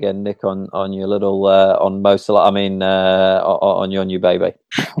congratulations again, Nick, on your little on Mo Salah. I mean, on your new baby.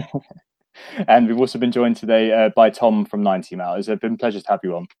 And we've also been joined today by Tom from 90 Mal. It's been a pleasure to have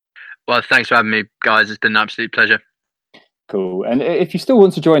you on. Well, thanks for having me, guys. It's been an absolute pleasure. Cool. And if you still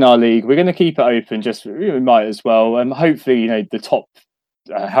want to join our league, we're going to keep it open. Just we might as well. Hopefully, the top,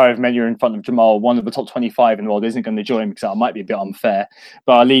 however many you're in front of Jamal, one of the top 25 in the world isn't going to join, because that might be a bit unfair.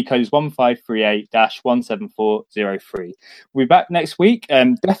 But our league code is 1538-17403. We'll be back next week.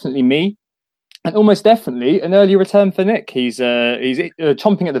 Definitely me. And almost definitely an early return for Nick. He's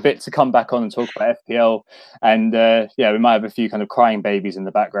chomping at the bit to come back on and talk about FPL. And we might have a few kind of crying babies in the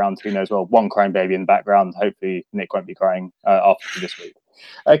background. Who knows? Well, one crying baby in the background. Hopefully Nick won't be crying after this week.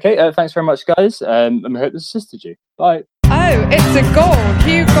 Okay, thanks very much, guys. And we hope this assisted you. Bye. Oh, it's a goal.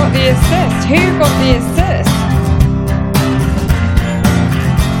 Who got the assist? Who got the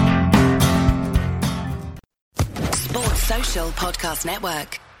assist? Sports Social Podcast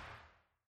Network.